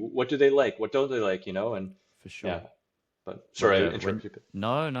too, to? What do they like? What don't they like? And for yeah, sure. but But sorry, I yeah, when interrupted you.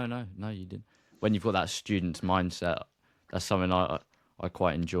 no, no, no, no, you didn't. When you've got that student's mindset, that's something I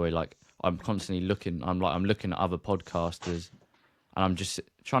quite enjoy. Like I'm constantly looking. I'm looking at other podcasters, and I'm just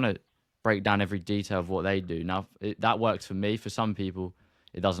trying to break down every detail of what they do. Now that works for me. For some people,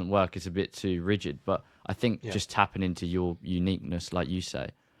 it doesn't work. It's a bit too rigid. But I think Yeah. just tapping into your uniqueness, like you say,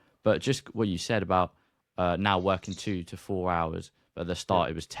 but just what you said about now working 2 to 4 hours, but at the Yeah. start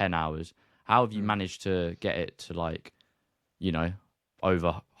it was 10 hours. How have you Mm. managed to get it to like you know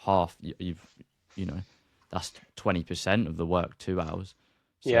over half? You've you know that's 20% of the work, 2 hours.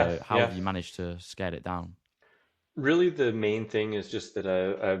 Yeah. So how Yeah. have you managed to scale it down? Really, the main thing is just that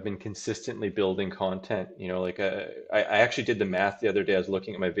I've been consistently building content. Like I actually did the math the other day. I was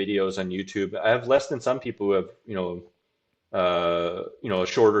looking at my videos on YouTube. I have less than some people who have, a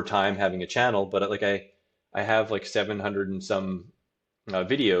shorter time having a channel, but like I have like 700 and some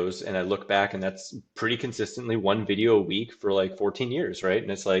videos, and I look back, and that's pretty consistently one video a week for like 14 years, right?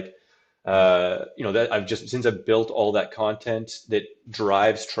 And it's like, Yeah. that I've just since I've built all that content that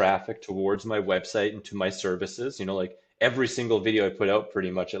drives traffic towards my website and to my services, like every single video I put out,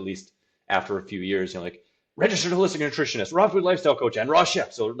 pretty much at least after a few years, like registered holistic nutritionist, raw food lifestyle coach, and raw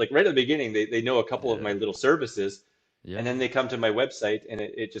chef. So like right at the beginning, they know a couple of my Yeah. little services, Yeah. and then they come to my website, and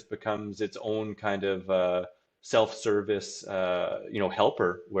it just becomes its own kind of self-service,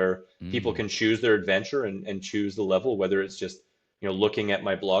 helper where people Mm. can choose their adventure and choose the level, whether it's just, looking at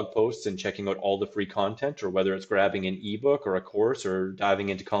my blog posts and checking out all the free content, or whether it's grabbing an ebook or a course or diving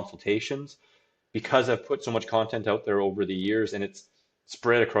into consultations. Because I've put so much content out there over the years, and it's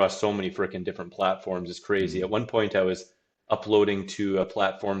spread across so many freaking different platforms, it's crazy. At Mm. one point, I was uploading to a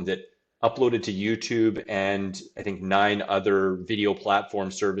platform that uploaded to YouTube and I think nine other video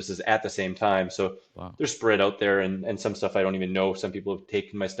platform services at the same time. So Wow. they're spread out there, and some stuff I don't even know. Some people have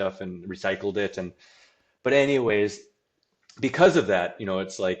taken my stuff and recycled it. But anyways, because of that,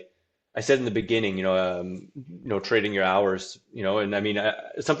 it's like I said in the beginning, trading your hours, and I mean,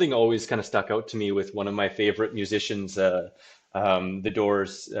 something always kind of stuck out to me with one of my favorite musicians, The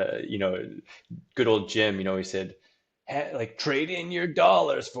Doors, good old Jim, he said, like trade in your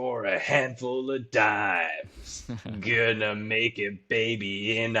dollars for a handful of dimes. Gonna make it,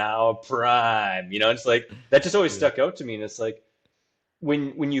 baby, in our prime. It's like that just always Yeah. stuck out to me, and it's like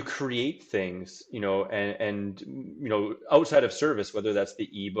when you create things, and outside of service, whether that's the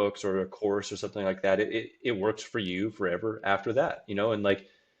ebooks or a course or something like that, it works for you forever after that, and like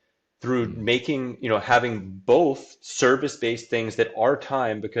through Mm. making, having both service-based things that are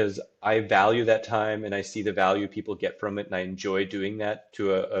time, because I value that time and I see the value people get from it, and I enjoy doing that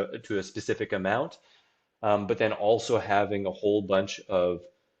to a specific amount. But then also having a whole bunch of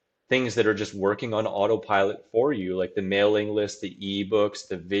things that are just working on autopilot for you, like the mailing list, the ebooks,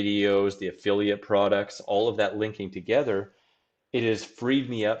 the videos, the affiliate products, all of that linking together. It has freed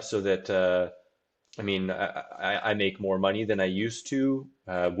me up so that I mean, I make more money than I used to,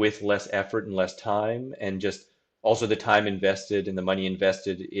 with less effort and less time, and just also the time invested and the money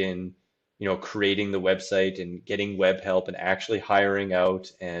invested in, creating the website and getting web help and actually hiring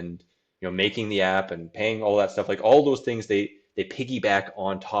out and, making the app and paying all that stuff. Like all those things, they piggyback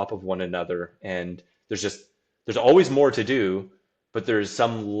on top of one another, and there's always more to do, but there's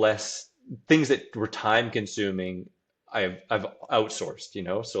some less things that were time consuming, I've outsourced, you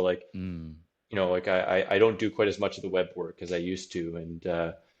know. So like, Mm. you know, like I don't do quite as much of the web work as I used to, and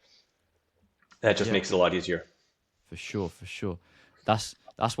that just Yeah, makes it a lot easier. for sure, for sure. That's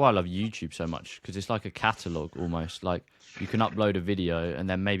why I love YouTube so much because it's like a catalog almost. Like you can upload a video and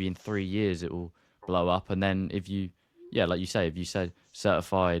then maybe in 3 years it will blow up. And then if you, yeah, like you say, if you say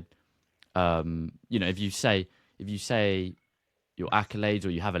certified, if you say your accolades or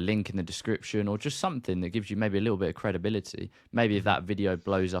you have a link in the description or just something that gives you maybe a little bit of credibility, maybe if Mhm. that video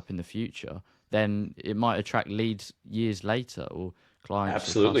blows up in the future, then it might attract leads years later or clients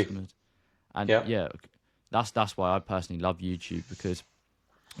or Absolutely. customers. And Yeah. yeah, that's why I personally love YouTube because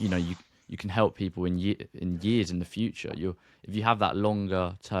you can help people in years in the future. You if you have that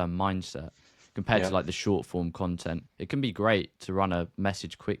longer term mindset compared Yeah. to like the short form content, it can be great to run a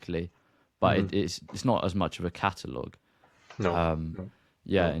message quickly, but Hmm. it's not as much of a catalog. No. Um, No.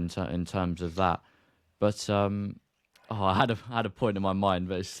 yeah, No. in terms of that. But oh, I had a point in my mind,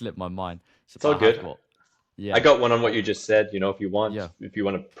 but it slipped my mind. So, It's but all I have good. got I yeah, got one on what oh you just said, you know, yeah, if you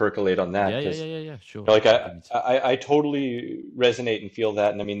want to percolate on that, because yeah. Sure, like give me. I totally resonate and feel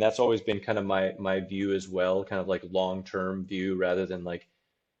that. And I mean, that's always been kind of my view as well, kind of like long-term view rather than like,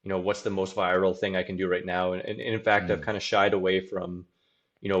 you know, what's the most viral thing I can do right now. And in fact, I've Mm, kind of shied away from,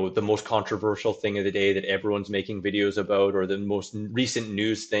 you know, the most controversial thing of the day that everyone's making videos about, or the most recent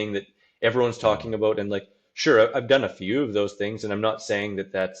news thing that everyone's mm, talking about. And like, sure, I've done a few of those things, and I'm not saying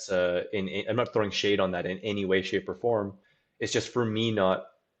that I'm not throwing shade on that in any way, shape, or form. It's just for me, not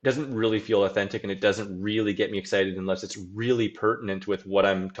doesn't really feel authentic, and it doesn't really get me excited unless it's really pertinent with what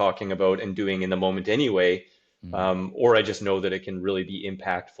I'm talking about and doing in the moment anyway. mm, Or I just know that it can really be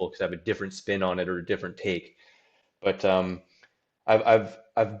impactful because I have a different spin on it or a different take. But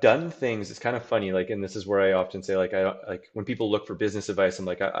I've done things. It's kind of funny, like, and this is where I often say, like, I like when people look for business advice, I'm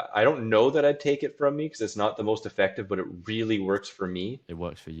like, I don't know that I'd take it from me because it's not the most effective, but it really works for me. it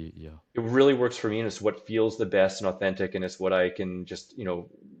works for you, yeah. It really works for me, and it's what feels the best and authentic, and it's what I can just, you know,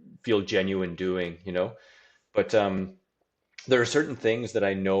 feel genuine doing, you know. But there are certain things that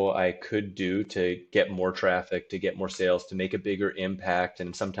I know I could do to get more traffic, to get more sales, to make a bigger impact,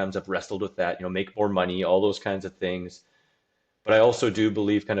 and sometimes I've wrestled with that, you know, make more money, all those kinds of things. But I also do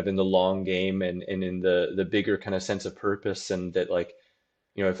believe kind of in the long game and in the bigger kind of sense of purpose, and that like,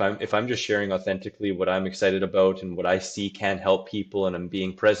 you know, if I'm just sharing authentically what I'm excited about and what I see can help people, and I'm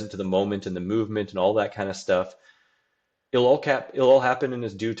being present to the moment and the movement and all that kind of stuff, it'll all happen in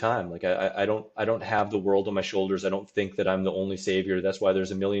its due time. Like I don't have the world on my shoulders. I don't think that I'm the only savior. That's why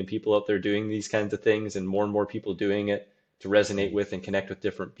there's a million people out there doing these kinds of things, and more people doing it to resonate Mm, with and connect with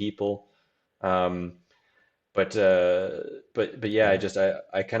different people. Um, but uh, but yeah, yeah.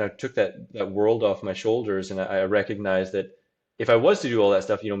 I kind of took that world off my shoulders, and I recognized that if I was to do all that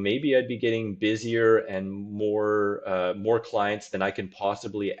stuff, you know, maybe I'd be getting busier and more clients than I can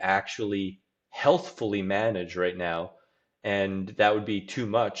possibly actually healthfully manage right now, and that would be too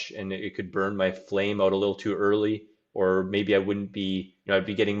much, and it could burn my flame out a little too early, or maybe I wouldn't be, you know, I'd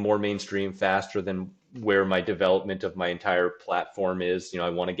be getting more mainstream faster than where my development of my entire platform is. You know, I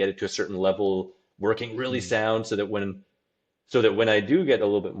want to get it to a certain level working really Mm, sound so that when I do get a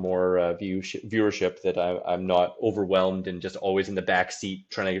little bit more viewership, that I'm not overwhelmed and just always in the back seat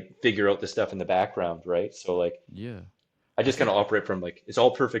trying to figure out the stuff in the background, right? So like yeah. I I just kind think of operate from like it's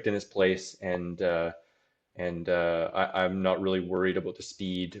all perfect in its place, and I'm not really worried about the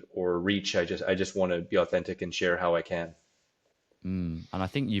speed or reach. I just want to be authentic and share how I can. and I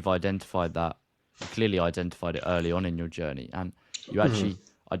think you've identified that. You clearly identified it early on in your journey, and you Mhm. actually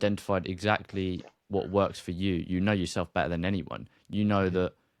identified exactly what works for you. You know yourself better than anyone. You know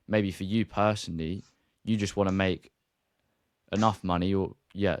that maybe for you personally, you just want to make enough money or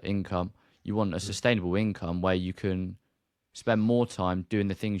yeah, income. You want a sustainable income where you can spend more time doing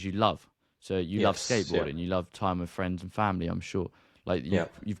the things you love. So you love Yes, yeah, skateboarding, you love time with friends and family, I'm sure. Like yeah.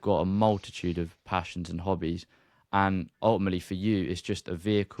 you've got a multitude of passions and hobbies, and ultimately for you it's just a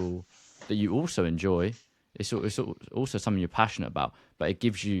vehicle that you also enjoy. It's also something you're passionate about, but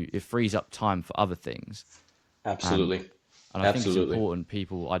it frees up time for other things. And Absolutely, and I think it's absolutely. important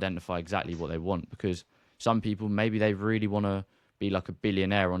people identify exactly what they want because some people maybe they really want to be like a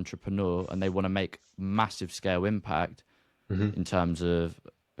billionaire entrepreneur and they want to make massive scale impact Hmm. in terms of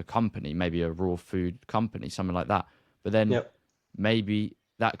a company, maybe a raw food company, something like that. But then Yep. maybe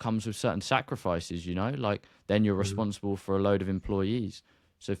that comes with certain sacrifices, like then you're Hmm. responsible for a load of employees.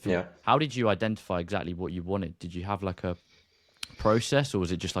 So Yeah. how did you identify exactly what you wanted? Did you have like a process or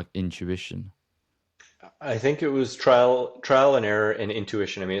was it just like intuition? I think it was trial and error and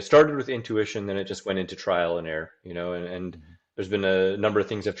intuition. I mean, it started with intuition, then it just went into trial and error, you know, and there's been a number of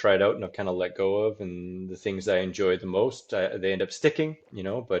things I've tried out and I've kind of let go of, and the things I enjoy the most, they end up sticking, you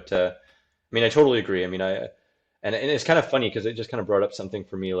know. But I mean, I totally agree. I mean, and it's kind of funny because it just kind of brought up something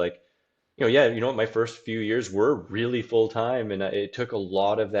for me, like, yeah, what, my first few years were really full time, and it took a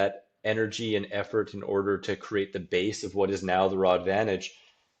lot of that energy and effort in order to create the base of what is now the Raw Advantage.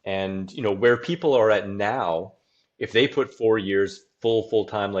 And where people are at now, if they put 4 years full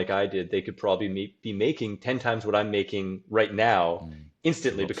time like I did, they could probably be making 10 times what I'm making right now Mm. It's a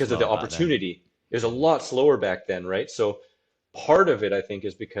instantly lot because of the slower back then. opportunity. It was a Mm. lot slower back then, right? So part of it, I think,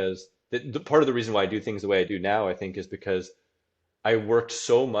 is because the part of the reason why I do things the way I do now, I think, is because I worked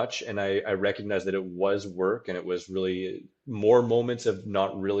so much, and I recognized that it was work, and it was really more moments of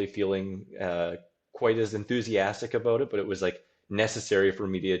not really feeling quite as enthusiastic about it, but it was like necessary for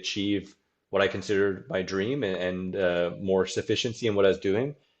me to achieve what I considered my dream, and more sufficiency in what I was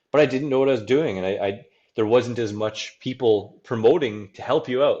doing. But I didn't know what I was doing, and I there wasn't as much people promoting to help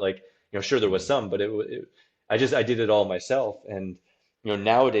you out. Like, sure, there was Mm. some, but I did it all myself. And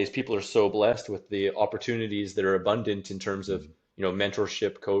nowadays people are so blessed with the opportunities that are abundant in terms of Mm.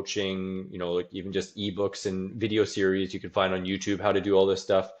 mentorship, coaching, like even just ebooks and video series you can find on YouTube, how to do all this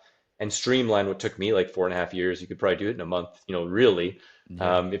stuff and streamline what took me like 4.5 years. You could probably do it in a month, really,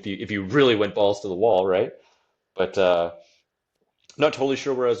 Yeah. if you really went balls to the wall, right? But not totally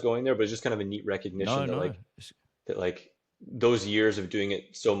sure where I was going there, but it's just kind of a neat recognition No, that no. like those years of doing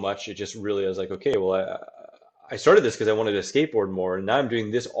it so much, it just really, I was like, okay, well, I started this because I wanted to skateboard more, and now I'm doing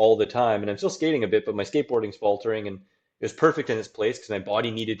this all the time, and I'm still skating a bit, but my skateboarding's faltering, and it was perfect in its place because my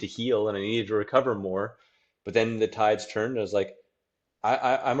body needed to heal and I needed to recover more. But then the tides turned, and I was like,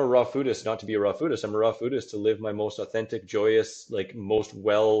 I'm a raw foodist, not to be a raw foodist. I'm a raw foodist to live my most authentic, joyous, like most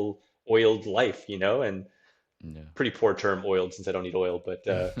well-oiled life, and Yeah. pretty poor term oiled since I don't eat oil, but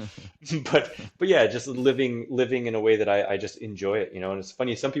but yeah, just living in a way that I just enjoy it, and it's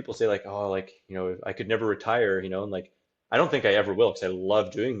funny, some people say like, oh, like, I could never retire, and like, I don't think I ever will because I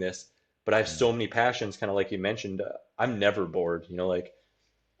love doing this, but I have so Mm. many passions, kind of like you mentioned. I'm never bored, like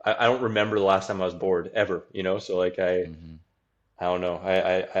I don't remember the last time I was bored ever, so like Hmm. I don't know,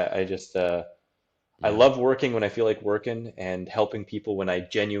 I just I Yeah. love working when I feel like working and helping people when I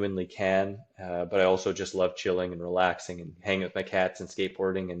genuinely can. But I also just love chilling and relaxing and hanging with my cats and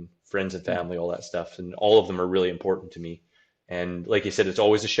skateboarding and friends and Mm. family, all that stuff. And all of them are really important to me. And like you said, it's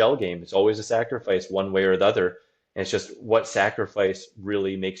always a shell game. It's always a sacrifice one way or the other. And it's just what sacrifice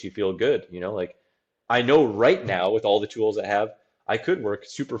really makes you feel good. Like I know right now with all the tools I have, I could work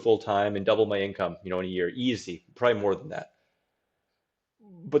super full time and double my income, in a year, easy, probably more than that,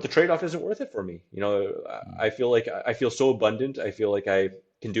 but the trade-off isn't worth it for me. Mm. I feel like I feel so abundant. I feel like I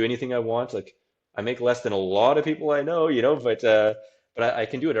can do anything I want. Like I make less than a lot of people I know, but I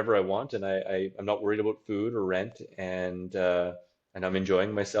can do whatever I want, and I'm not worried about food or rent, and I'm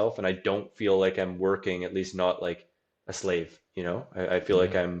enjoying myself, and I don't feel like I'm working, at least not like a slave. I feel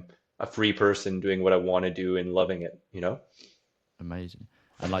like Yeah. I'm a free person doing what I want to do and loving it. Amazing.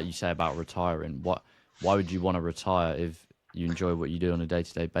 And like you say about retiring, why would you want to retire if you enjoy what you do on a day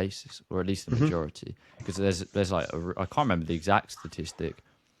to day basis, or at least the Hmm. majority? Because there's like I can't remember the exact statistic,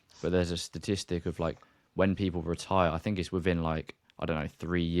 but there's a statistic of like when people retire, I think it's within like I don't know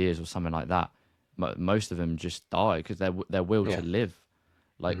 3 years or something like that. Most of them just die because their will to Yeah. live.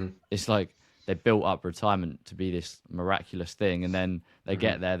 Like Hmm. it's like they built up retirement to be this miraculous thing, and then they Hmm.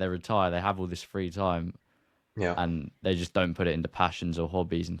 get there, they retire, they have all this free time, Yeah. and they just don't put it into passions or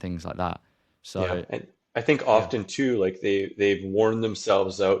hobbies and things like that. Yeah, So and I think yeah, often too, like they've worn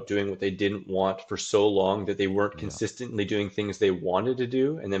themselves out doing what they didn't want for so long that they weren't yeah, consistently doing things they wanted to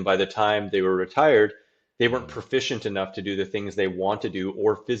do, and then by the time they were retired, they weren't mm, proficient enough to do the things they want to do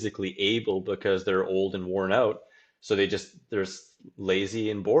or physically able because they're old and worn out. So they're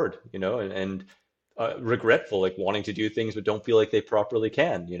lazy and bored, and regretful, like wanting to do things but don't feel like they properly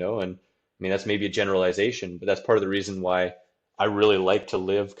can. And I mean that's maybe a generalization, but that's part of the reason why I really like to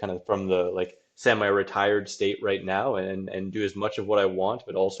live kind of from the like semi-retired state right now, and do as much of what I want,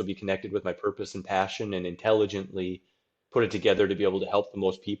 but also be connected with my purpose and passion and intelligently put it together to be able to help the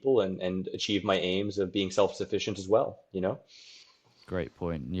most people and achieve my aims of being self-sufficient as well. great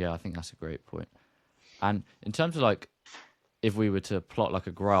point. Yeah, I think that's a great point. And in terms of like, if we were to plot like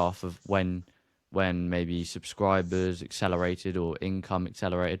a graph of when maybe subscribers accelerated or income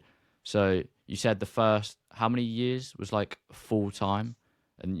accelerated. So you said the first how many years was like full time,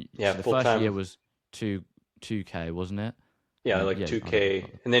 and Yeah, so the full first year time. was two k, wasn't it? And Yeah, then like yeah, I don't know.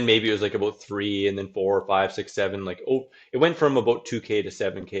 2K, and then maybe it was like about three, and then four, five, six, seven. Like, oh, it went from about 2K to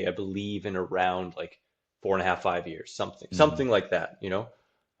 7K, I believe, in around like 4.5, 5 years, Mm, something like that.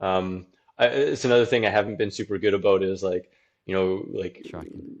 It's another thing I haven't been super good about is like, like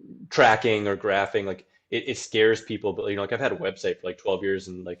Tracking. tracking or graphing, like it scares people. But like I've had a website for like 12 years,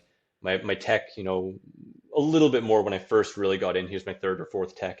 and like my tech, a little bit more when I first really got in. He was my third or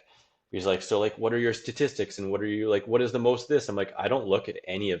fourth tech. He's like, so like, what are your statistics and what are you like, what is the most this? I'm like, I don't look at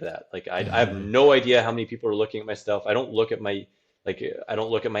any of that. Like, I have no idea how many people are looking at my stuff. I don't look at my, like, I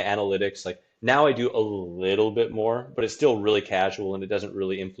don't look at my analytics. Like now I do a little bit more, but it's still really casual and it doesn't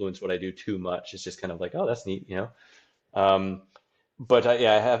really influence what I do too much. It's just kind of like, oh, that's neat. Um, but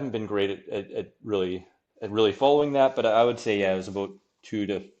yeah, I haven't been great at really following that. But I would say, yeah, it was about two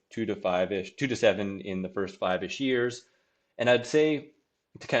to five-ish, 2 to 7 in the first five-ish years. And I'd say,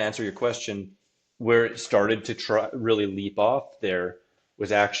 to kind of answer your question, where it started to try really leap off there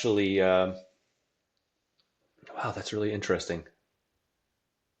was actually, wow, that's really interesting.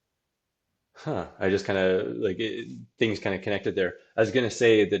 Huh. I just kind of like things kind of connected there. I was going to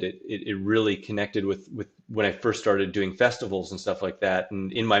say that it really connected with when I first started doing festivals and stuff like that.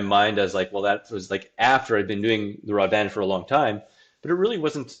 And in my mind, I was like, well, that was like after I'd been doing the Rod Band for a long time, but it really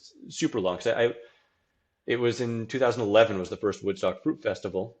wasn't super long. So it was in 2011 was the first Woodstock Fruit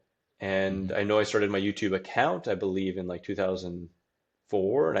Festival. And Hmm. I know I started my YouTube account, I believe, in like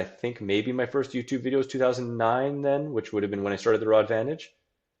 2004. And I think maybe my first YouTube video was 2009 then, which would have been when I started the Raw Advantage,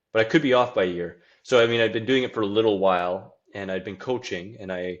 but I could be off by a year. So I mean, I'd been doing it for a little while, and I'd been coaching,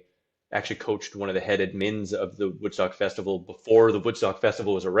 and I actually coached one of the head admins of the Woodstock Festival before the Woodstock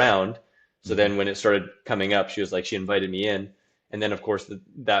Festival was around. So Hmm. then when it started coming up, she was like, she invited me in, and then of course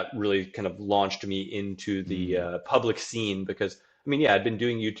that really kind of launched me into the Mm. public scene because I mean, yeah, I'd been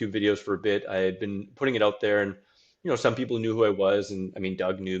doing YouTube videos for a bit. I had been putting it out there, and some people knew who I was, and I mean,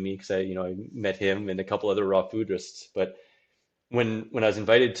 Doug knew me because I met him and a couple other raw foodists, but when I was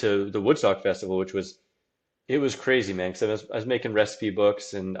invited to the Woodstock Festival, which was it was crazy, man. Because I was making recipe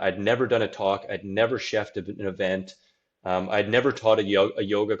books, and I'd never done a talk. I'd never chefed an event. I'd never taught a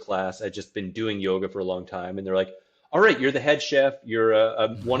yoga class. I'd just been doing yoga for a long time, and they're like, "All right, you're the head chef. You're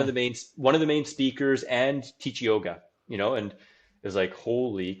one of the main speakers, and teach yoga." And it was like,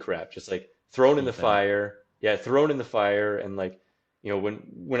 holy crap! Just like thrown in the Deep end. fire. Yeah, thrown in the fire, and like,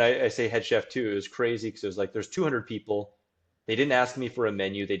 when I say head chef too, it was crazy because it was like there's 200 people. They didn't ask me for a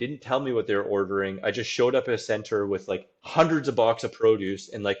menu. They didn't tell me what they're ordering. I just showed up at a center with like hundreds of box of produce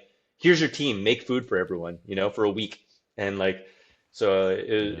and like, here's your team, make food for everyone, for a week. And like, so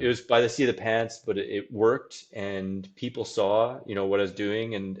it Yeah. was by the seat of the pants, but it worked and people saw, what I was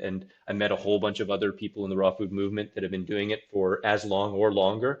doing. And I met a whole bunch of other people in the raw food movement that have been doing it for as long or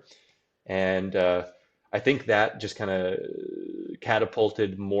longer. And I think that just kind of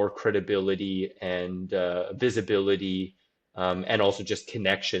catapulted more credibility and visibility, and also just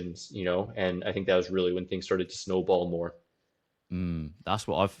connections, and I think that was really when things started to snowball more. That's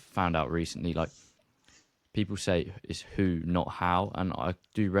what I've found out recently. Like people say it's who, not how, and I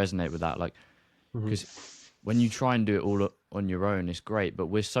do resonate with that. Like Hmm. because when you try and do it all on your own, it's great. But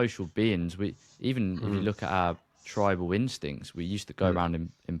we're social beings. We even if you Hmm. look at our tribal instincts, we used to go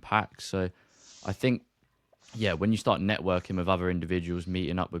around in packs. So I think yeah, when you start networking with other individuals,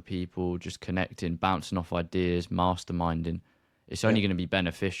 meeting up with people, just connecting, bouncing off ideas, masterminding, it's Yeah. only going to be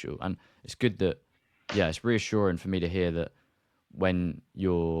beneficial. And it's good that, yeah, it's reassuring for me to hear that when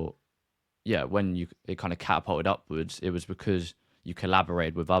you're, yeah, when you it kind of catapulted upwards, it was because you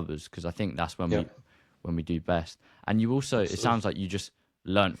collaborated with others. Because I think that's Yeah. when we do best. And you also, it Absolutely. sounds like you just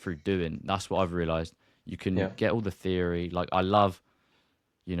learnt through doing. That's what I've realized. You can Yeah. get all the theory. Like I love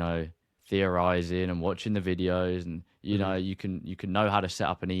you know, theorizing and watching the videos and Hmm. you can know how to set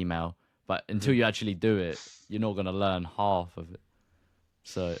up an email, but until Hmm. you actually do it, you're not going to learn half of it.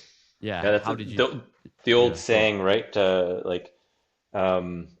 So, Yeah, yeah, that's how did you the old yeah, go on. saying, right? Like,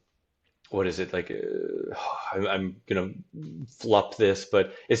 um, what is it? Like, I'm gonna flop this,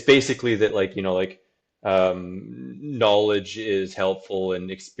 but it's basically that, like, like, knowledge is helpful and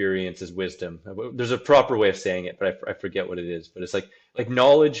experience is wisdom. There's a proper way of saying it, but I forget what it is. But it's like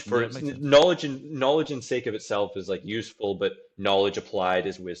knowledge Yeah, for it makes sense. knowledge and sake of itself is like useful, but knowledge applied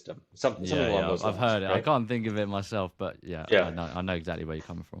is wisdom. Something Yeah, along yeah, those I've lines, heard it. I right? can't think of it myself, but yeah, Yeah. I know exactly where you're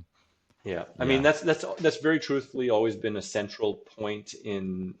coming from. Yeah, I mean Yeah. that's very truthfully always been a central point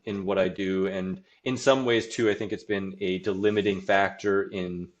in what I do, and in some ways too, I think it's been a delimiting factor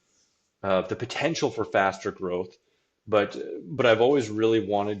in the potential for faster growth. But I've always really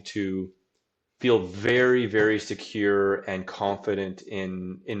wanted to feel very, very secure and confident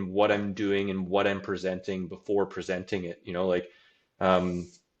in what I'm doing and what I'm presenting before presenting it. Like um,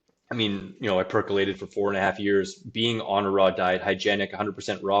 I mean, I percolated for 4.5 years, being on a raw diet, hygienic,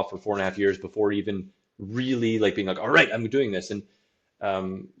 100% raw for 4.5 years before even really like being like, all right, I'm doing this. And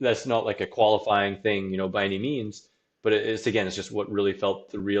that's not like a qualifying thing, by any means. but it's again, it's just what really felt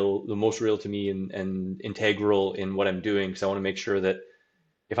the most real to me and integral in what I'm doing. Because I want to make sure that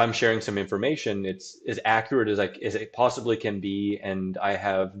if I'm sharing some information, it's as accurate as it possibly can be, and I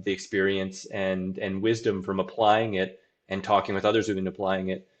have the experience and wisdom from applying it and talking with others who've been applying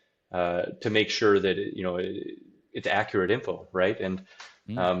it to make sure that it's accurate info, right? And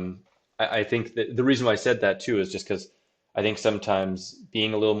Mm, um, I think that the reason why I said that too is just because I think sometimes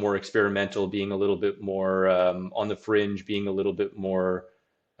being a little more experimental, being a little bit more on the fringe, being a little bit more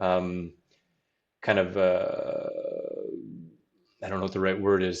um, kind of I don't know what the right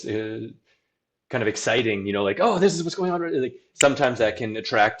word is. Kind of exciting, like, oh, this is what's going on. Like sometimes that yeah. can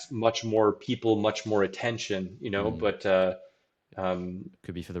attract much more people, much more attention, Mm. but um,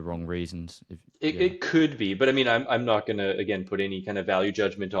 Could be for the wrong reasons. If yeah. it could be. But I mean, I'm not going to again put any kind of value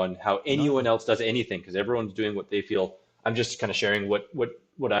judgment on how No. anyone else does anything because everyone's doing what they feel. I'm just kind of sharing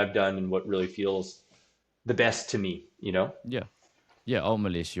what I've done and what really feels the best to me. Yeah. Yeah.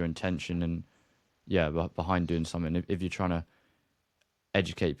 Ultimately, it's your intention and yeah, behind doing something. If you're trying to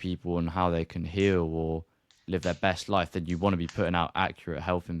educate people on how they can heal or live their best life, then you want to be putting out accurate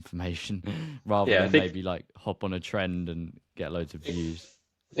health information rather Yeah, I than think maybe like hop on a trend and get loads of views.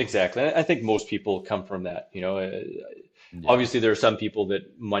 exactly. I think most people come from that. Yeah. Obviously, there are some people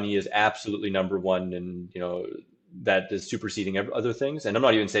that money is absolutely number one, and that is superseding other things. And I'm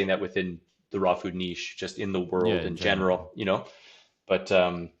not even saying that within the raw food niche, just in the Yeah, world in in general. general. But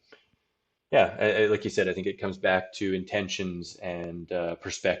yeah, like you said, I think it comes back to intentions and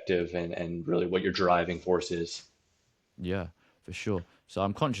perspective and really what your driving force is. Yeah, for sure. So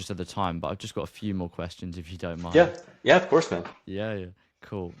I'm conscious of the time, but I've just got a few more questions if you don't Yeah, mind. yeah, of course, man. Yeah, yeah.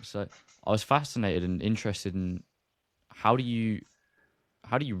 Cool. So I was fascinated and interested in how do you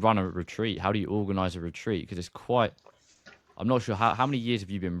how do you run a retreat? How do you organize a retreat? Because it's quite I'm not sure how many years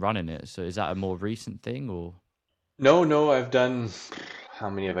have you been running it? So is that a more recent thing or No, no, I've done, how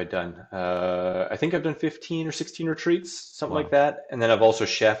many have I done? I think I've done 15 or 16 retreats, something like wow. that. And then I've also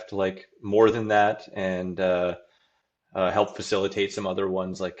chefed like more than that and helped facilitate some other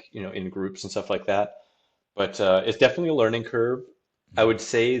ones like, in groups and stuff like that. But it's definitely a learning curve. I Mm, would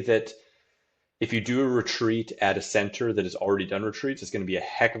say that if you do a retreat at a center that has already done retreats, it's going to be a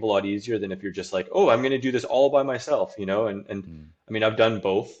heck of a lot easier than if you're just like, oh, I'm going to do this all by myself. And mm, I mean, I've done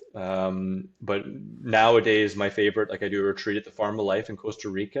both. But nowadays, my favorite, like I do a retreat at the Farm of Life in Costa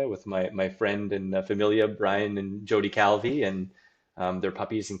Rica with my friend and familia, Brian and Jody Calvi, and their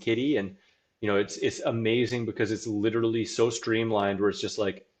puppies and kitty. And, it's amazing because it's literally so streamlined where it's just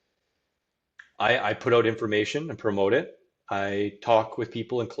like, I put out information and promote it. I talk with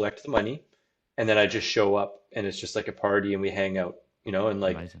people and collect the money, and then I just show up, and it's just like a party, and we hang out. And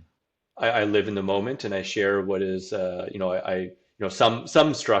like amazing. I live in the moment, and I share what is,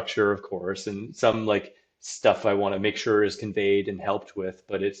 some structure, of course, and some like stuff I want to make sure is conveyed and helped with,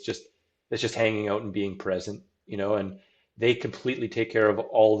 but it's just hanging out and being present. And they completely take care of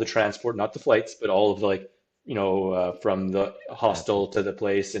all the transport, not the flights, but all of the like from the hostel Airport. to the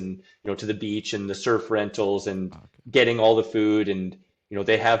place and to the beach and the surf rentals and Okay. getting all the food and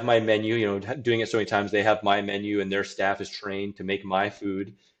they have my menu, doing it so many times they have my menu and their staff is trained to make my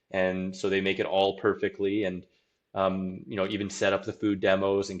food and so they make it all perfectly and even set up the food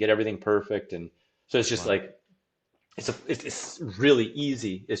demos and get everything perfect and so it's just Wow. like it's really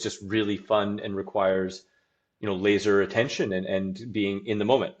easy. It's just really fun and requires laser attention and being in the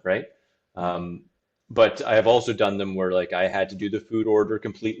moment, right? Mm, Um, but I have also done them where like I had to do the food order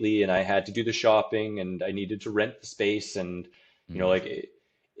completely and I had to do the shopping and I needed to rent the space and mm, like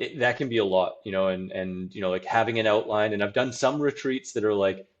that can be a lot. And like having an outline and I've done some retreats that are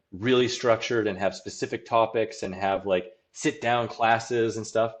like really structured and have specific topics and have like sit down classes and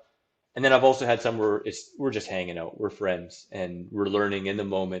stuff. And then I've also had some where we're just hanging out, we're friends, and we're learning in the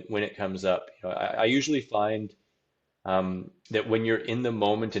moment when it comes up. I usually find that when you're in the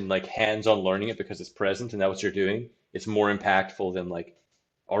moment and like hands-on learning it because it's present and that's what you're doing, it's more impactful than like,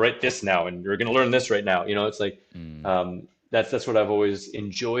 I'll write this now and you're gonna learn this right now. It's like mm. that's what I've always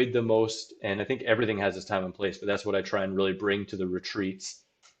enjoyed the most. And I think everything has its time and place, but that's what I try and really bring to the retreats.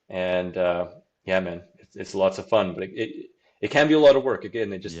 And yeah, man, it's lots of fun, but it can be a lot of work.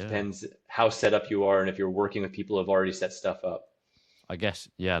 Again, it just Yeah. depends how set up you are and if you're working with people who have already set stuff up. I guess,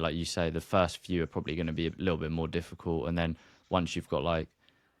 yeah, like you say, the first few are probably going to be a little bit more difficult. And then once you've got like,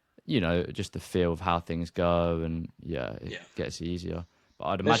 just the feel of how things go and yeah, it Yeah. gets easier. But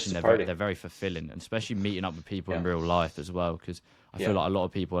I'd It's imagine just a party. they're very fulfilling, and especially meeting up with people in Yeah. real life as well, because I feel Yeah. like a lot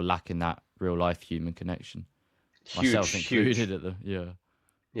of people are lacking that real life human connection, myself Huge, included huge. at the, yeah,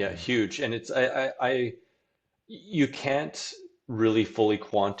 Yeah, yeah. huge. And it's you can't really fully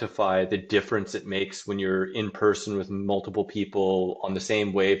quantify the difference it makes when you're in person with multiple people on the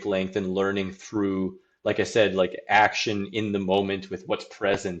same wavelength and learning through, like I said, like action in the moment with what's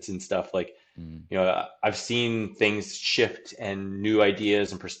present and stuff. Like, Mm, I've seen things shift and new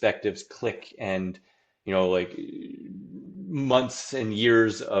ideas and perspectives click, and, like months and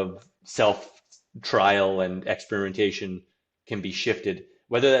years of self trial and experimentation can be shifted,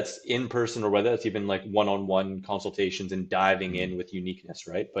 whether that's in person or whether that's even like one-on-one consultations and diving mm, in with uniqueness,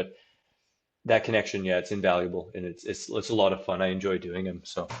 right? But that connection, yeah, it's invaluable, and it's a lot of fun. I enjoy doing them.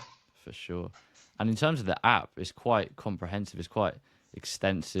 So for sure. And in terms of the app, it's quite comprehensive. It's quite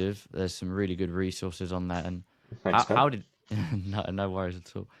extensive. There's some really good resources on there. And thanks, man. how did no worries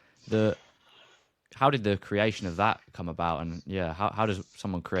at all. The how did the creation of that come about? And yeah, how does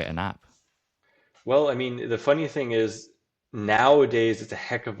someone create an app? Well, I mean, the funny thing is nowadays it's a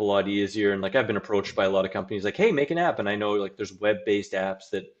heck of a lot easier. And like I've been approached by a lot of companies like, hey, make an app. And I know like there's web-based apps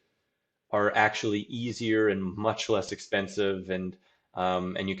that are actually easier and much less expensive, and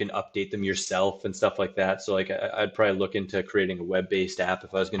you can update them yourself and stuff like that. So like I'd probably look into creating a web-based app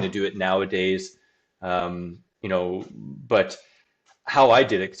if I was going to do it nowadays. But how I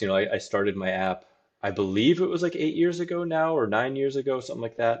did it, 'cause, I started my app, I believe it was like 8 years ago now or 9 years ago, something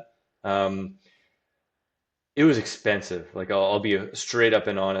like that. Um, it was expensive. Like I'll be straight up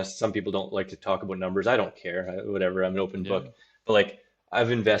and honest. Some people don't like to talk about numbers. I don't care. Whatever. I'm an open Yeah. book. But like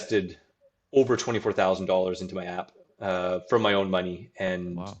I've invested over $24,000 into my app from my own money,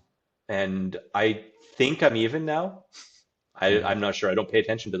 and Wow. I think I'm even now. Mm, I'm not sure. I don't pay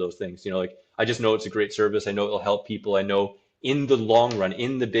attention to those things. Like I just know it's a great service. I know it'll help people. I know in the long run,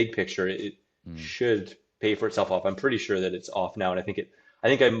 in the big picture, it mm, should pay for itself off. I'm pretty sure that it's off now, and I think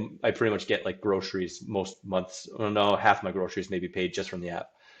I pretty much get like groceries most months. Oh, no, half my groceries may be paid just from the app.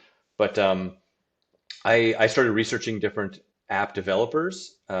 But I started researching different app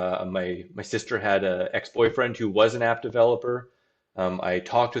developers. My sister had an ex-boyfriend who was an app developer. I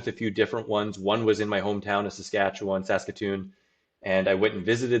talked with a few different ones. One was in my hometown of Saskatoon, and I went and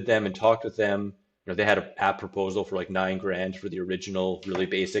visited them and talked with them. They had an app proposal for like 9 grand for the original, really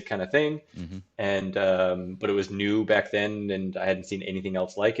basic kind of thing, mm-hmm. and but it was new back then, and I hadn't seen anything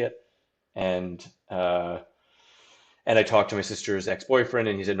else like it. And and I talked to my sister's ex-boyfriend,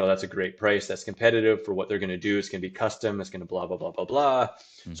 and he said, no, that's a great price. That's competitive for what they're going to do. It's going to be custom. It's going to blah, blah, blah, blah, blah.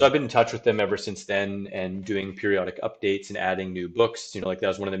 So Mm-hmm. I've been in touch with them ever since then and doing periodic updates and adding new books. Like that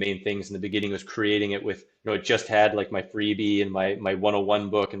was one of the main things in the beginning, was creating it with, it just had like my freebie and my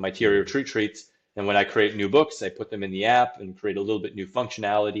 101 book and my Theory of Retreat treats. And when I create new books, I put them in the app and create a little bit new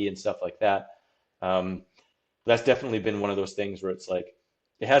functionality and stuff like that. Um, that's definitely been one of those things where it's like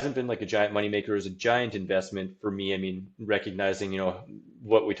it hasn't been like a giant moneymaker, it was a giant investment for me. I mean, recognizing,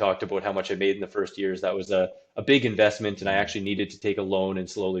 what we talked about, how much I made in the first years, that was a big investment, and I actually needed to take a loan and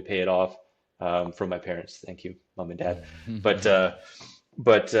slowly pay it off from my parents. Thank you, mom and dad. But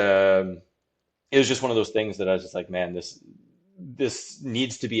Mm. it was just one of those things that I was just like, man, this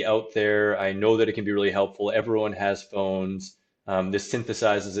needs to be out there. I know that it can be really helpful. Everyone has phones. This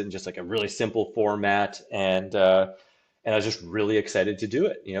synthesizes it in just like a really simple format, and I was just really excited to do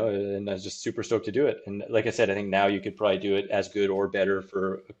it, and I was just super stoked to do it. And like I said, I think now you could probably do it as good or better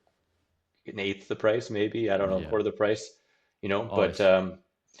for an eighth the price, maybe. I don't know, a Yeah. quarter the price, Oh, but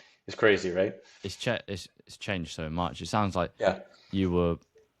it's crazy, right? it's changed so much. It sounds like Yeah. you were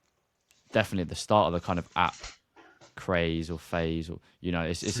definitely at the start of the kind of app craze or phase, or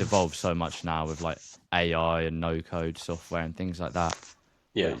it's evolved so much now with like AI and no code software and things like that.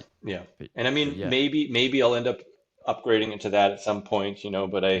 Yeah, But yeah. but, And I but mean, yeah. maybe I'll end up upgrading into that at some point, but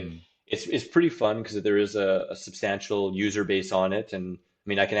Mm, it's pretty fun because there is a substantial user base on it. And I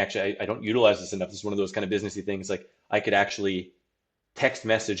mean, I can actually, I don't utilize this enough. This is one of those kind of businessy things. Like I could actually text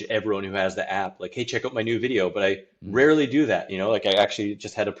message everyone who has the app, like, hey, check out my new video. But I mm, rarely do that, like I actually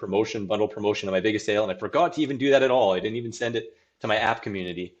just had a bundle promotion on my biggest sale, and I forgot to even do that at all. I didn't even send it to my app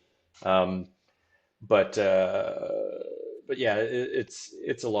community. Um, but but yeah,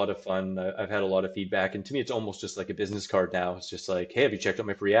 it's a lot of fun. I've had a lot of feedback, and to me, it's almost just like a business card now. It's just like, hey, have you checked out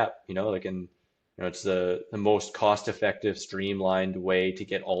my free app? Like, and it's the most cost-effective, streamlined way to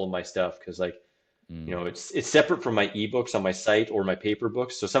get all of my stuff, because like, mm. it's separate from my ebooks on my site or my paper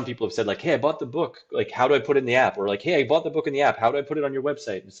books. So some people have said like, hey, I bought the book. Like, how do I put it in the app? Or like, hey, I bought the book in the app. How do I put it on your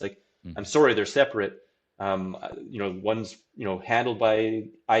website? And it's like, I'm Mhm. sorry, they're separate. One's, handled by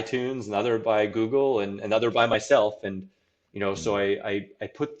iTunes, another by Google, and another by myself. And, so Mm. I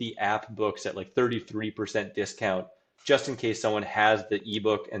put the app books at like 33% discount just in case someone has the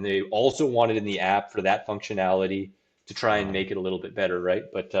ebook and they also want it in the app for that functionality to try and Wow. make it a little bit better, right?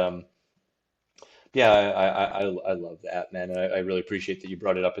 Yeah, I love that, man. And I really appreciate that you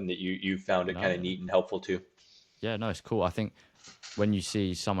brought it up and that you found it kind of No, neat and helpful too. yeah, no, it's cool. I think when you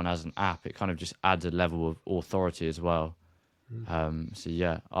see someone has an app, it kind of just adds a level of authority as well. So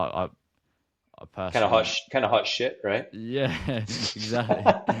yeah, I personally, Kind of hot shit, right? yeah,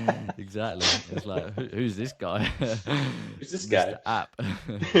 exactly, exactly. It's like, who's this guy, Who's this guy? Mr. App?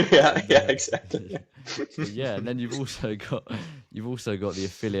 Yeah, and yeah, exactly. but yeah, and then you've also got the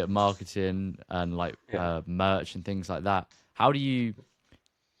affiliate marketing and like Yeah. merch and things like that. How do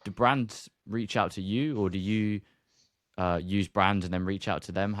brands reach out to you, or do you use brands and then reach out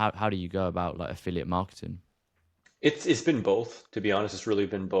to them? How do you go about like affiliate marketing? It's been both, to be honest. It's really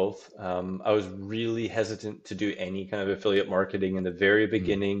been both. I was really hesitant to do any kind of affiliate marketing in the very Mm,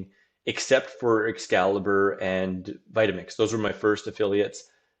 beginning, except for Excalibur and Vitamix. Those were my first affiliates.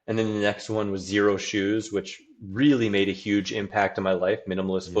 And then the next one was Zero Shoes, which really made a huge impact on my life,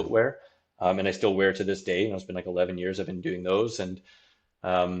 minimalist yeah, footwear. And I still wear to this day. It's been like 11 years I've been doing those. And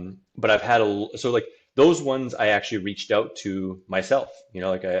but I've had so like those ones I actually reached out to myself.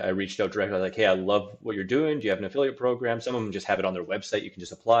 Like I reached out directly, like, hey, I love what you're doing. Do you have an affiliate program? Some of them just have it on their website. You can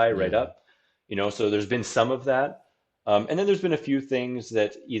just apply right yeah, up. So there's been some of that. And then there's been a few things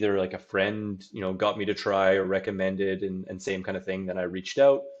that either like a friend, got me to try or recommended and same kind of thing. Then I reached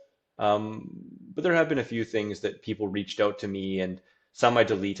out. Um, but there have been a few things that people reached out to me and some I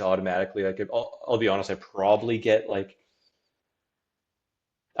delete automatically. Like I'll be honest, I probably get like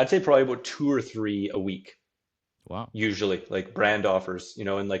I'd say probably about two or three a week, wow, usually, like brand offers,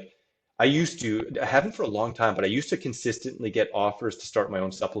 and like I haven't for a long time, but I used to consistently get offers to start my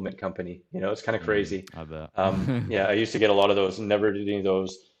own supplement company. It's kind of crazy. I bet. Yeah, I used to get a lot of those and never did any of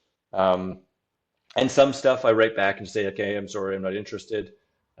those. Um, and some stuff I write back and say, okay, I'm sorry, I'm not interested.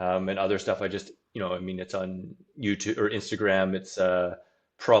 And other stuff I just, I mean, it's on YouTube or Instagram. It's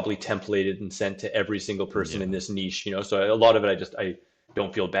probably templated and sent to every single person in Yeah, this niche, So a lot of it I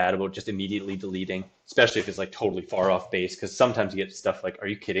don't feel bad about just immediately deleting, especially if it's like totally far off base. Because sometimes you get stuff like, are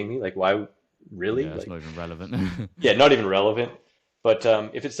you kidding me? Like, why, really? yeah, it's Like, not even relevant. yeah, not even relevant. But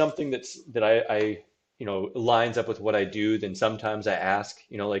if it's something that I lines up with what I do, then sometimes I ask.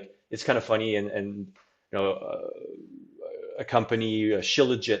 Like it's kind of funny, and a company, a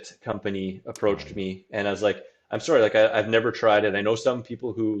Shilajit company, Oh approached yeah, me, and I was like, I'm sorry, like I've never tried it. I know some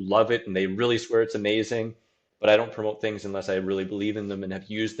people who love it and they really swear it's amazing, but I don't promote things unless I really believe in them and have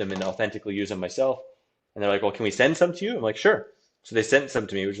used them and authentically use them myself. And they're like, well, can we send some to you? I'm like, sure. So they sent some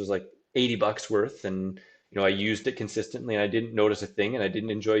to me, which was like $80 worth, and I used it consistently and I didn't notice a thing and I didn't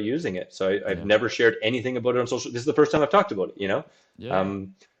enjoy using it. So I've yeah, never shared anything about it on social. This is the first time I've talked about it. yeah, yeah.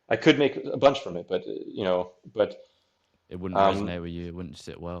 Um, I could make a bunch from it, but It wouldn't um, resonate with you. It wouldn't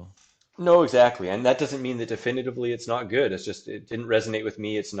sit well. no, exactly. And that doesn't mean that definitively it's not good. It's just it didn't resonate with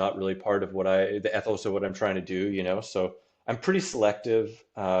me. It's not really part of the ethos of what I'm trying to do. So I'm pretty selective.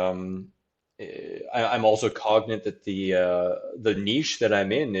 I'm also cognizant that the niche that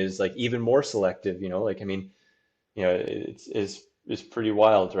I'm in is like even more selective. Like I mean, it's pretty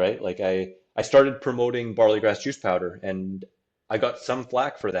wild, right? Like I started promoting barley grass juice powder and I got some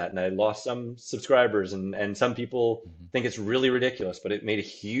flack for that and I lost some subscribers and some people Hmm. think it's really ridiculous, but it made a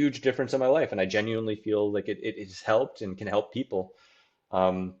huge difference in my life and I genuinely feel like it has helped and can help people.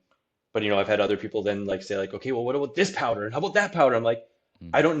 Um, but I've had other people then like say like, okay, well, what about this powder and how about that powder? I'm like,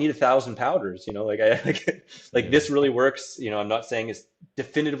 Mm. I don't need 1,000 powders, like I like Yeah, this really works. I'm not saying it's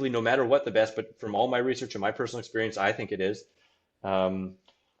definitively no matter what the best, but from all my research and my personal experience, I think it is. Um,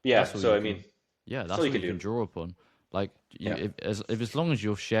 that's yeah, all so you I mean, can. Yeah, that's all that's you all can you do. can draw upon. Like, Yeah. if as long as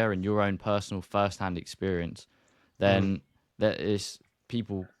you're sharing your own personal first-hand experience, Mhm. then there is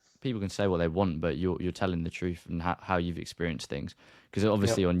people can say what they want, but you're telling the truth and how you've experienced things. Because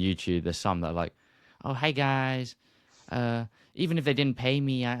obviously Yep. on YouTube, there's some that are like, oh hey guys, uh, even if they didn't pay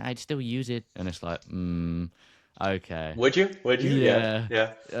me, I'd still use it, and it's like, okay, Would you? Would you? Yeah. yeah,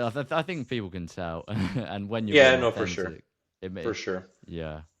 Yeah. I think people can tell, and when you're Yeah, being no, for sure. authentic, it, For may sure.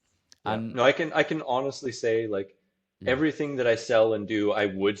 yeah, Yeah. and No, I can honestly say like yeah, everything that I sell and do, I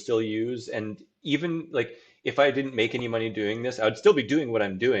would still use. And even like if I didn't make any money doing this, I would still be doing what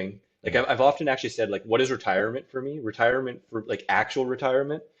I'm doing. Like yeah, I've often actually said like, what is retirement for me? Retirement for like actual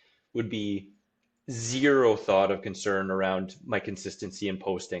retirement would be zero thought of concern around my consistency in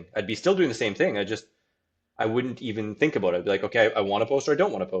posting. I'd be still doing the same thing. I wouldn't even think about it. I'd be like, okay, I want to post or I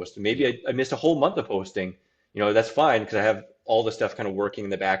don't want to post. Maybe yeah, I missed a whole month of posting. That's fine because I have all the stuff kind of working in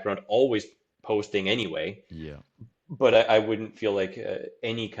the background, always posting anyway. yeah. But I wouldn't feel like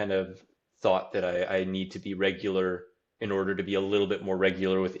any kind of thought that I need to be regular in order to be a little bit more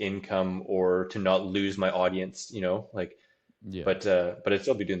regular with income or to not lose my audience. Like, Yeah. but I'd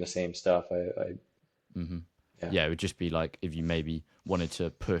still be doing the same stuff. Hmm. Yeah, Yeah, it would just be like if you maybe wanted to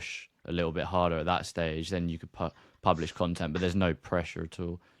push a little bit harder at that stage, then you could publish content, but there's no pressure at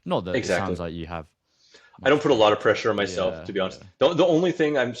all. Not that it sounds exactly. like you have I don't much put a lot pressure of at all. pressure on myself, Yeah, to be honest. yeah. The only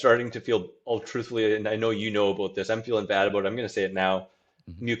thing I'm starting to feel, all truthfully, and I know you know about this, I'm feeling bad about it. I'm going to say it now.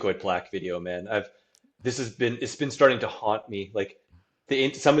 Hmm. Mucoid plaque video, man. This has been, it's been starting to haunt me. Like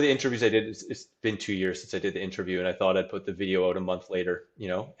some of the interviews I did, it's been 2 years since I did the interview, and I thought I'd put the video out a month later,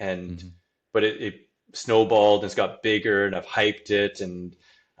 and Hmm. but it snowballed and it's got bigger, and I've hyped it, and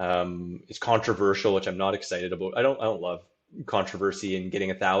it's controversial, which I'm not excited about. I don't love controversy and getting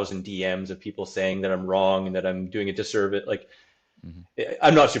 1,000 DMs of people saying that I'm wrong and that I'm doing a disservice. Like Hmm.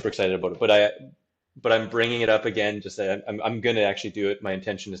 I'm not super excited about it, but I'm bringing it up again. Just that I'm going to actually do it. My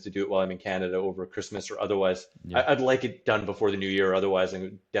intention is to do it while I'm in Canada over Christmas, or otherwise Yeah. I'd like it done before the new year. Otherwise,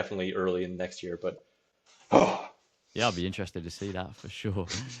 I'm definitely early in next year. But oh, Yeah, I'll be interested to see that for sure.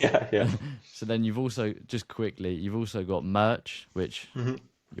 yeah, yeah. So then you've also, just quickly, you've also got merch, which Mhm.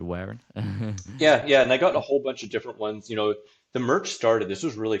 you're wearing. Yeah, yeah, and I got a whole bunch of different ones. The merch started. This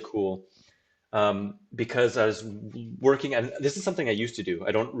was really cool because I was working, and this is something I used to do.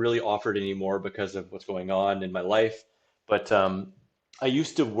 I don't really offer it anymore because of what's going on in my life. But I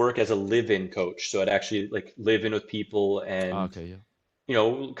used to work as a live-in coach, so I'd actually like live in with people, and Okay, yeah.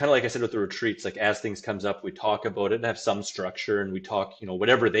 kind of like I said with the retreats, like as things comes up, we talk about it and have some structure, and we talk,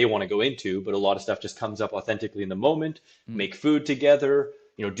 whatever they want to go into, but a lot of stuff just comes up authentically in the moment. Mm, Make food together,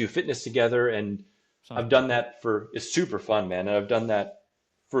 do fitness together, and sounds I've pretty done cool. that for, it's super fun, man. And I've done that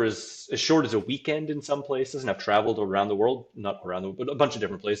for as short as a weekend in some places, and I've traveled around the world, not around the world, but a bunch of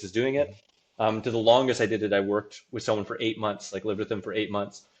different places doing it. Hmm. To the longest I did it, I worked with someone for 8 months, like lived with them for 8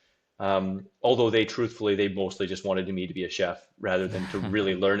 months. Although truthfully, they mostly just wanted me to be a chef rather than to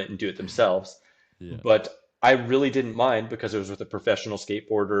really learn it and do it themselves. Yeah. But I really didn't mind because it was with a professional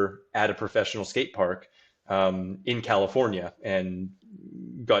skateboarder at a professional skate park in California, and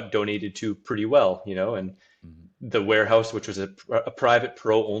got donated to pretty well, and Hmm. the warehouse, which was a private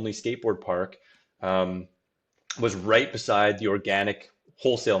pro only skateboard park, um, was right beside the organic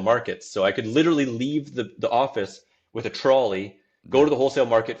wholesale markets. So I could literally leave the office with a trolley, go Yeah. to the wholesale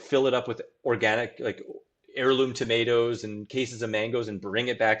market, fill it up with organic, like heirloom tomatoes and cases of mangoes, and bring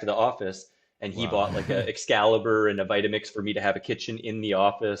it back to the office. And he Wow. bought like a Excalibur and a Vitamix for me to have a kitchen in the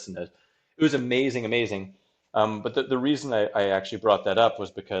office. And it was amazing, amazing. But the reason I actually brought that up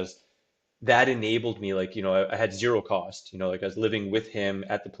was because that enabled me, like, I had zero cost, like I was living with him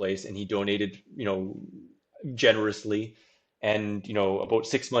at the place, and he donated, generously. And, about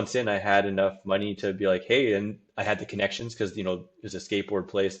 6 months in, I had enough money to be like, hey, and I had the connections because, there's a skateboard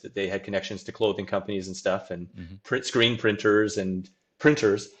place that they had connections to clothing companies and stuff, and Hmm. screen printers and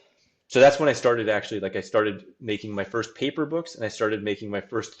printers. So that's when I started actually, like, I started making my first paper books, and I started making my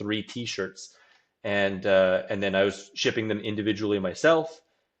first three t-shirts. And then I was shipping them individually myself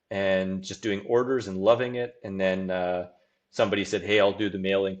and just doing orders and loving it. And then somebody said, "Hey, I'll do the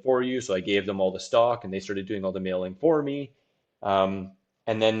mailing for you." So I gave them all the stock, and they started doing all the mailing for me. And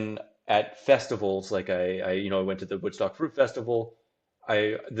then at festivals, like I went to the Woodstock Fruit Festival.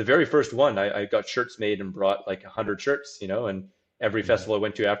 The very first one, I got shirts made and brought like 100 shirts, and every Hmm. festival I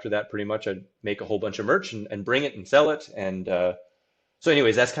went to after that, pretty much I'd make a whole bunch of merch and bring it and sell it. And so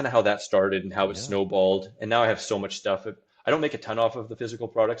anyways, that's kind of how that started and how it Yeah. snowballed. And now I have so much stuff. I don't make a ton off of the physical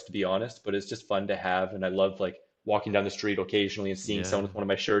products, to be honest, but it's just fun to have. And I love like walking down the street occasionally and seeing someone Yeah. with one of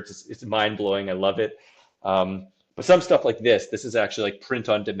my shirts. It's mind blowing. I love it. But some stuff like this is actually like print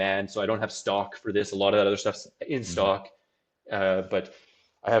on demand. So I don't have stock for this. A lot of that other stuff's in Hmm. stock. But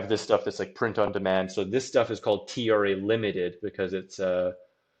I have this stuff that's like print on demand. So this stuff is called TRA limited because it's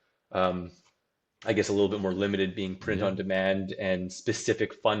um, I guess a little bit more limited, being print Yeah. on demand and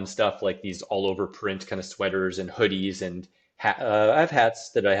specific fun stuff like these all over print kind of sweaters and hoodies, and I have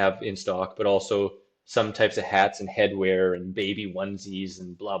hats that I have in stock, but also some types of hats and headwear and baby onesies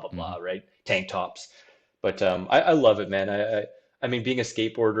and blah blah Hmm. blah, right? Tank tops. But I love it, man. I mean, being a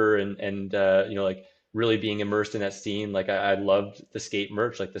skateboarder and like really being immersed in that scene, like I loved the skate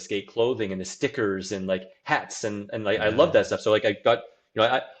merch, like the skate clothing and the stickers and like hats, and like I love Yeah. that stuff. So like I got,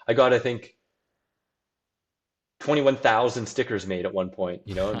 I got, I think, 21,000 stickers made at one point,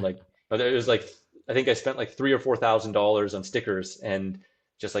 and like it was like I think I spent like $3,000 or $4,000 on stickers, and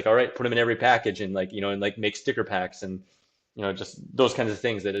just like, all right, put them in every package, and like, and like make sticker packs, and just those kinds of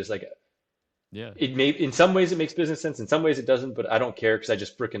things that is like, Yeah. it may, in some ways it makes business sense, in some ways it doesn't, but I don't care because I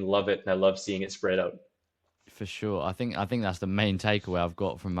just freaking love it, and I love seeing it spread out. For sure. I think that's the main takeaway I've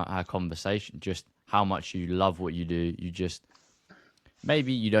got from our conversation. Just how much you love what you do. You just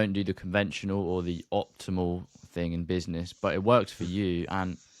maybe you don't do the conventional or the optimal thing in business, but it works for you.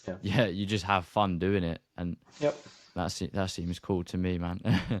 And Yeah. yeah, you just have fun doing it, and Yep. that seems cool to me, man.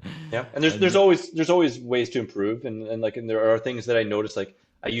 Yeah, and And there's always ways to improve, and like and there are things that I notice like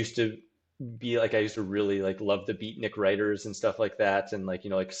I used to really like love the beatnik writers and stuff like that, and like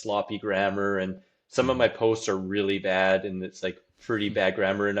like sloppy grammar, and some of my Mhm. posts are really bad, and it's like pretty bad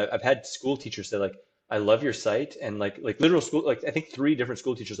grammar, and I've had school teachers say like I love your site, and like literal school like I think three different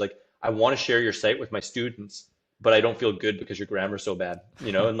school teachers like I want to share your site with my students, but I don't feel good because your grammar's so bad,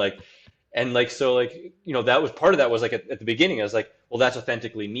 and like so like that was part of that was like at the beginning I was like, well, that's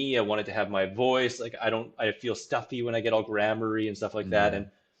authentically me. I wanted to have my voice. Like I feel stuffy when I get all grammarly and stuff like that. yeah, And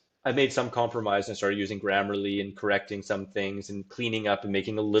I made some compromise and started using Grammarly and correcting some things and cleaning up and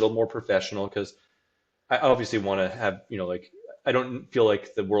making a little more professional because I obviously want to have, like I don't feel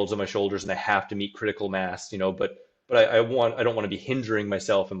like the world's on my shoulders and I have to meet critical mass, but I don't want to be hindering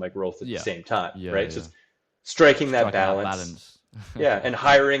myself and my growth at the yeah, same time, yeah, right? So yeah. it's striking that Striking that balance. balance. Yeah, and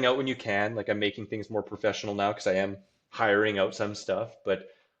hiring out when you can. Like I'm making things more professional now because I am hiring out some stuff, but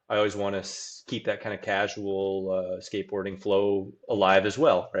I always want to keep that kind of casual skateboarding flow alive as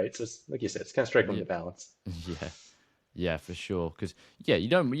well, right? So it's, like you said, it's kind of striking Yeah, the balance. yeah, yeah, for sure. Because yeah, you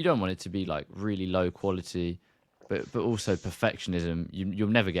don't want it to be like really low quality, but also perfectionism. You'll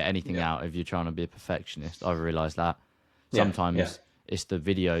never get anything Yeah, out if you're trying to be a perfectionist. I've realized that yeah, yeah, sometimes it's the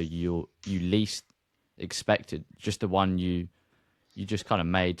video you least expected, just the one you just kind of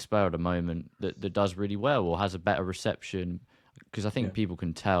made spur of the moment that does really well or has a better reception. Because I yeah, think people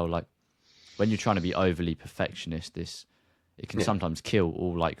can tell, like when you're trying to be overly perfectionist, this it can yeah. sometimes kill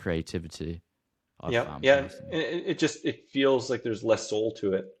all like creativity. I've Yeah, found yeah, personally. and it just it feels like there's less soul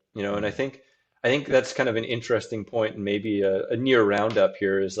to it, and Mm, I think that's kind of an interesting point and maybe a near roundup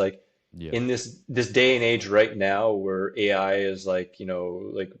here is like yeah. in this day and age right now where AI is like,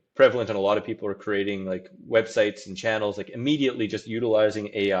 like prevalent and a lot of people are creating like websites and channels like immediately just utilizing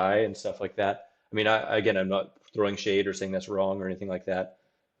AI and stuff like that. I mean, again, I'm not throwing shade or saying that's wrong or anything like that.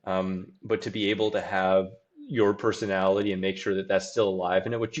 But to be able to have your personality and make sure that that's still alive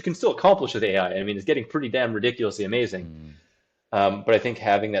in it, which you can still accomplish with AI. I mean, it's getting pretty damn ridiculously amazing. Mm, But I think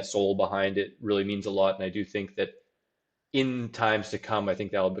having that soul behind it really means a lot. And I do think that in times to come, I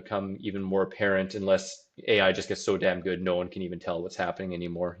think that'll become even more apparent unless AI just gets so damn good, no one can even tell what's happening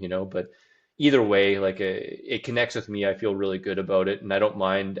anymore. But either way, like it connects with me. I feel really good about it, and I don't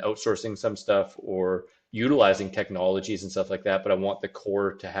mind outsourcing some stuff or utilizing technologies and stuff like that. But I want the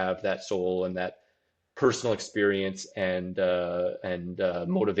core to have that soul and that personal experience and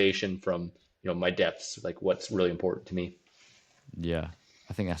motivation from my depths, like what's really important to me. yeah.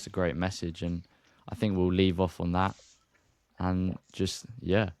 I think that's a great message, and I think we'll leave off on that and just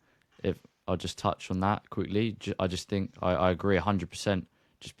yeah. If I'll just touch on that quickly, I just think I agree 100%.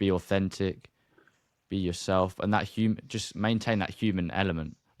 Just be authentic, be yourself, and that just maintain that human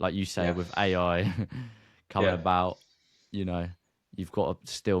element, like you say Yeah, with AI coming yeah, about. You know, you've got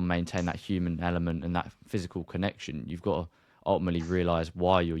to still maintain that human element and that physical connection. You've got to ultimately realize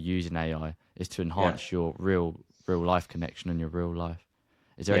why you're using AI is to yeah, enhance your real life connection and your real life.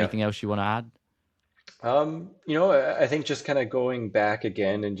 Is there yeah. anything else you want to add? I think just kind of going back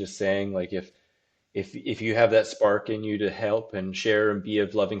again and just saying like if you have that spark in you to help and share and be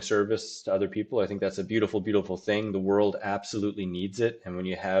of loving service to other people, I think that's a beautiful, beautiful thing. The world absolutely needs it. And when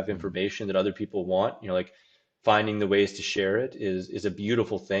you have Mm, information that other people want, like finding the ways to share it is a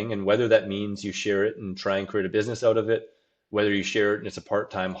beautiful thing. And whether that means you share it and try and create a business out of it, whether you share it and it's a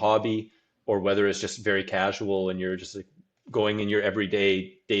part-time hobby, or whether it's just very casual and you're just like going in your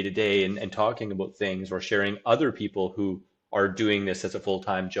everyday day to day and talking about things or sharing other people who are doing this as a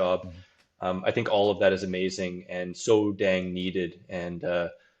full-time job. mm, I think all of that is amazing and so dang needed. And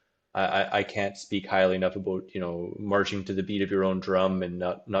I can't speak highly enough about, marching to the beat of your own drum and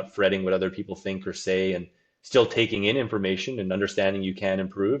not fretting what other people think or say and still taking in information and understanding you can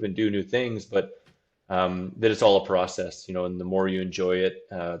improve and do new things, but that it's all a process, and the more you enjoy it,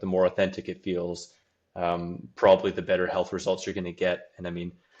 the more authentic it feels, probably the better health results you're going to get. And I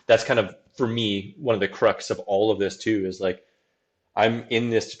mean, that's kind of, for me, one of the crux of all of this too, is like, I'm in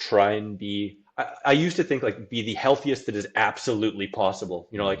this to try and I used to think like be the healthiest that is absolutely possible.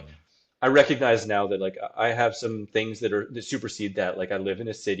 Like mm, I recognize now that like I have some things that supersede that. Like I live in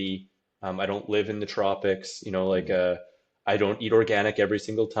a city. I don't live in the tropics, like mm, I don't eat organic every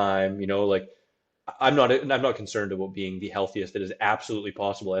single time, like I'm not concerned about being the healthiest that is absolutely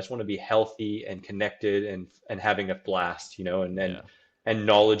possible. I just want to be healthy and connected and having a blast, yeah. and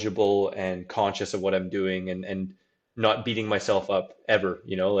knowledgeable and conscious of what I'm doing and not beating myself up ever,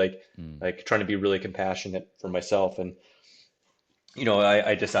 Mm, like trying to be really compassionate for myself. And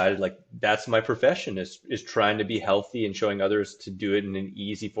I decided like that's my profession is trying to be healthy and showing others to do it in an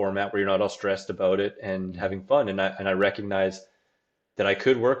easy format where you're not all stressed about it and Mm, having fun. And I recognize that I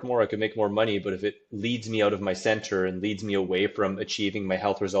could work more, I could make more money, but if it leads me out of my center and leads me away from achieving my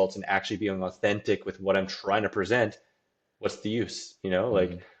health results and actually being authentic with what I'm trying to present, what's the use?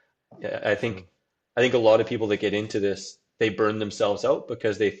 Like mm, yeah, I for think sure. I think a lot of people that get into this, they burn themselves out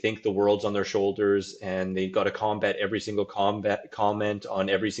because they think the world's on their shoulders and they've got to combat every single combat comment on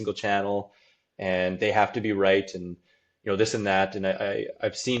every single channel and they have to be right and this and that. And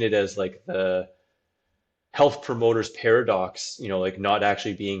I've seen it as like the health promoters paradox, like not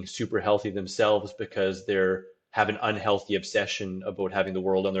actually being super healthy themselves because they're have an unhealthy obsession about having the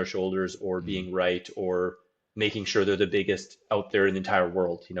world on their shoulders or Mm, being right or making sure they're the biggest out there in the entire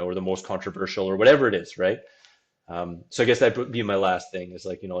world, or the most controversial or whatever it is, right? So I guess that would be my last thing is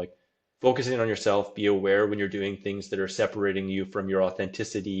like, like focusing on yourself, be aware when you're doing things that are separating you from your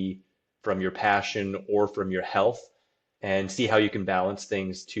authenticity, from your passion, or from your health, and see how you can balance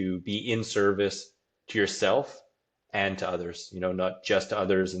things to be in service to yourself and to others, not just to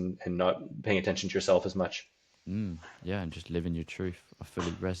others and not paying attention to yourself as much. yeah, and just living your truth. I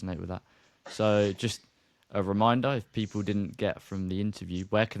fully resonate with that. So, just a reminder: if people didn't get from the interview,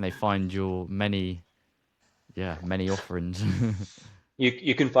 where can they find your many offerings?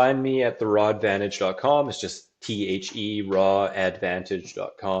 You can find me at therawadvantage.com. It's just THE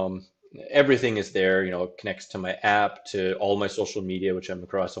rawadvantage.com. Everything is there, it connects to my app, to all my social media, which I'm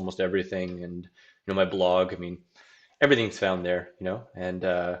across almost everything, and my blog. I mean, everything's found there, and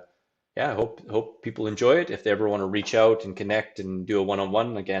yeah, I hope people enjoy it. If they ever want to reach out and connect and do a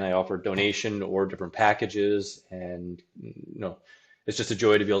one-on-one, again, I offer donation or different packages, and it's just a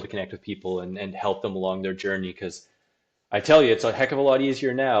joy to be able to connect with people and help them along their journey because I tell you, it's a heck of a lot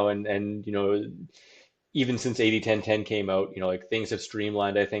easier now. And even since 80-10-10 came out, like things have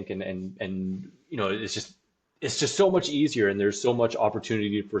streamlined, I think, and it's just so much easier, and there's so much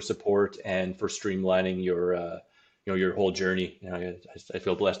opportunity for support and for streamlining your whole journey. I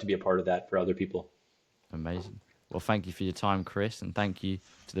feel blessed to be a part of that for other people. Amazing. Well, thank you for your time, Chris, and thank you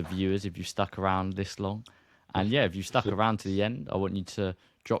to the viewers if you stuck around this long. And yeah, if you stuck around to the end, I want you to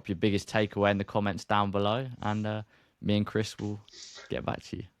drop your biggest takeaway in the comments down below, and me and Chris will get back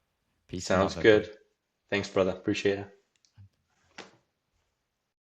to you. Peace and Sounds love, everyone. good. Thanks, brother. Appreciate it.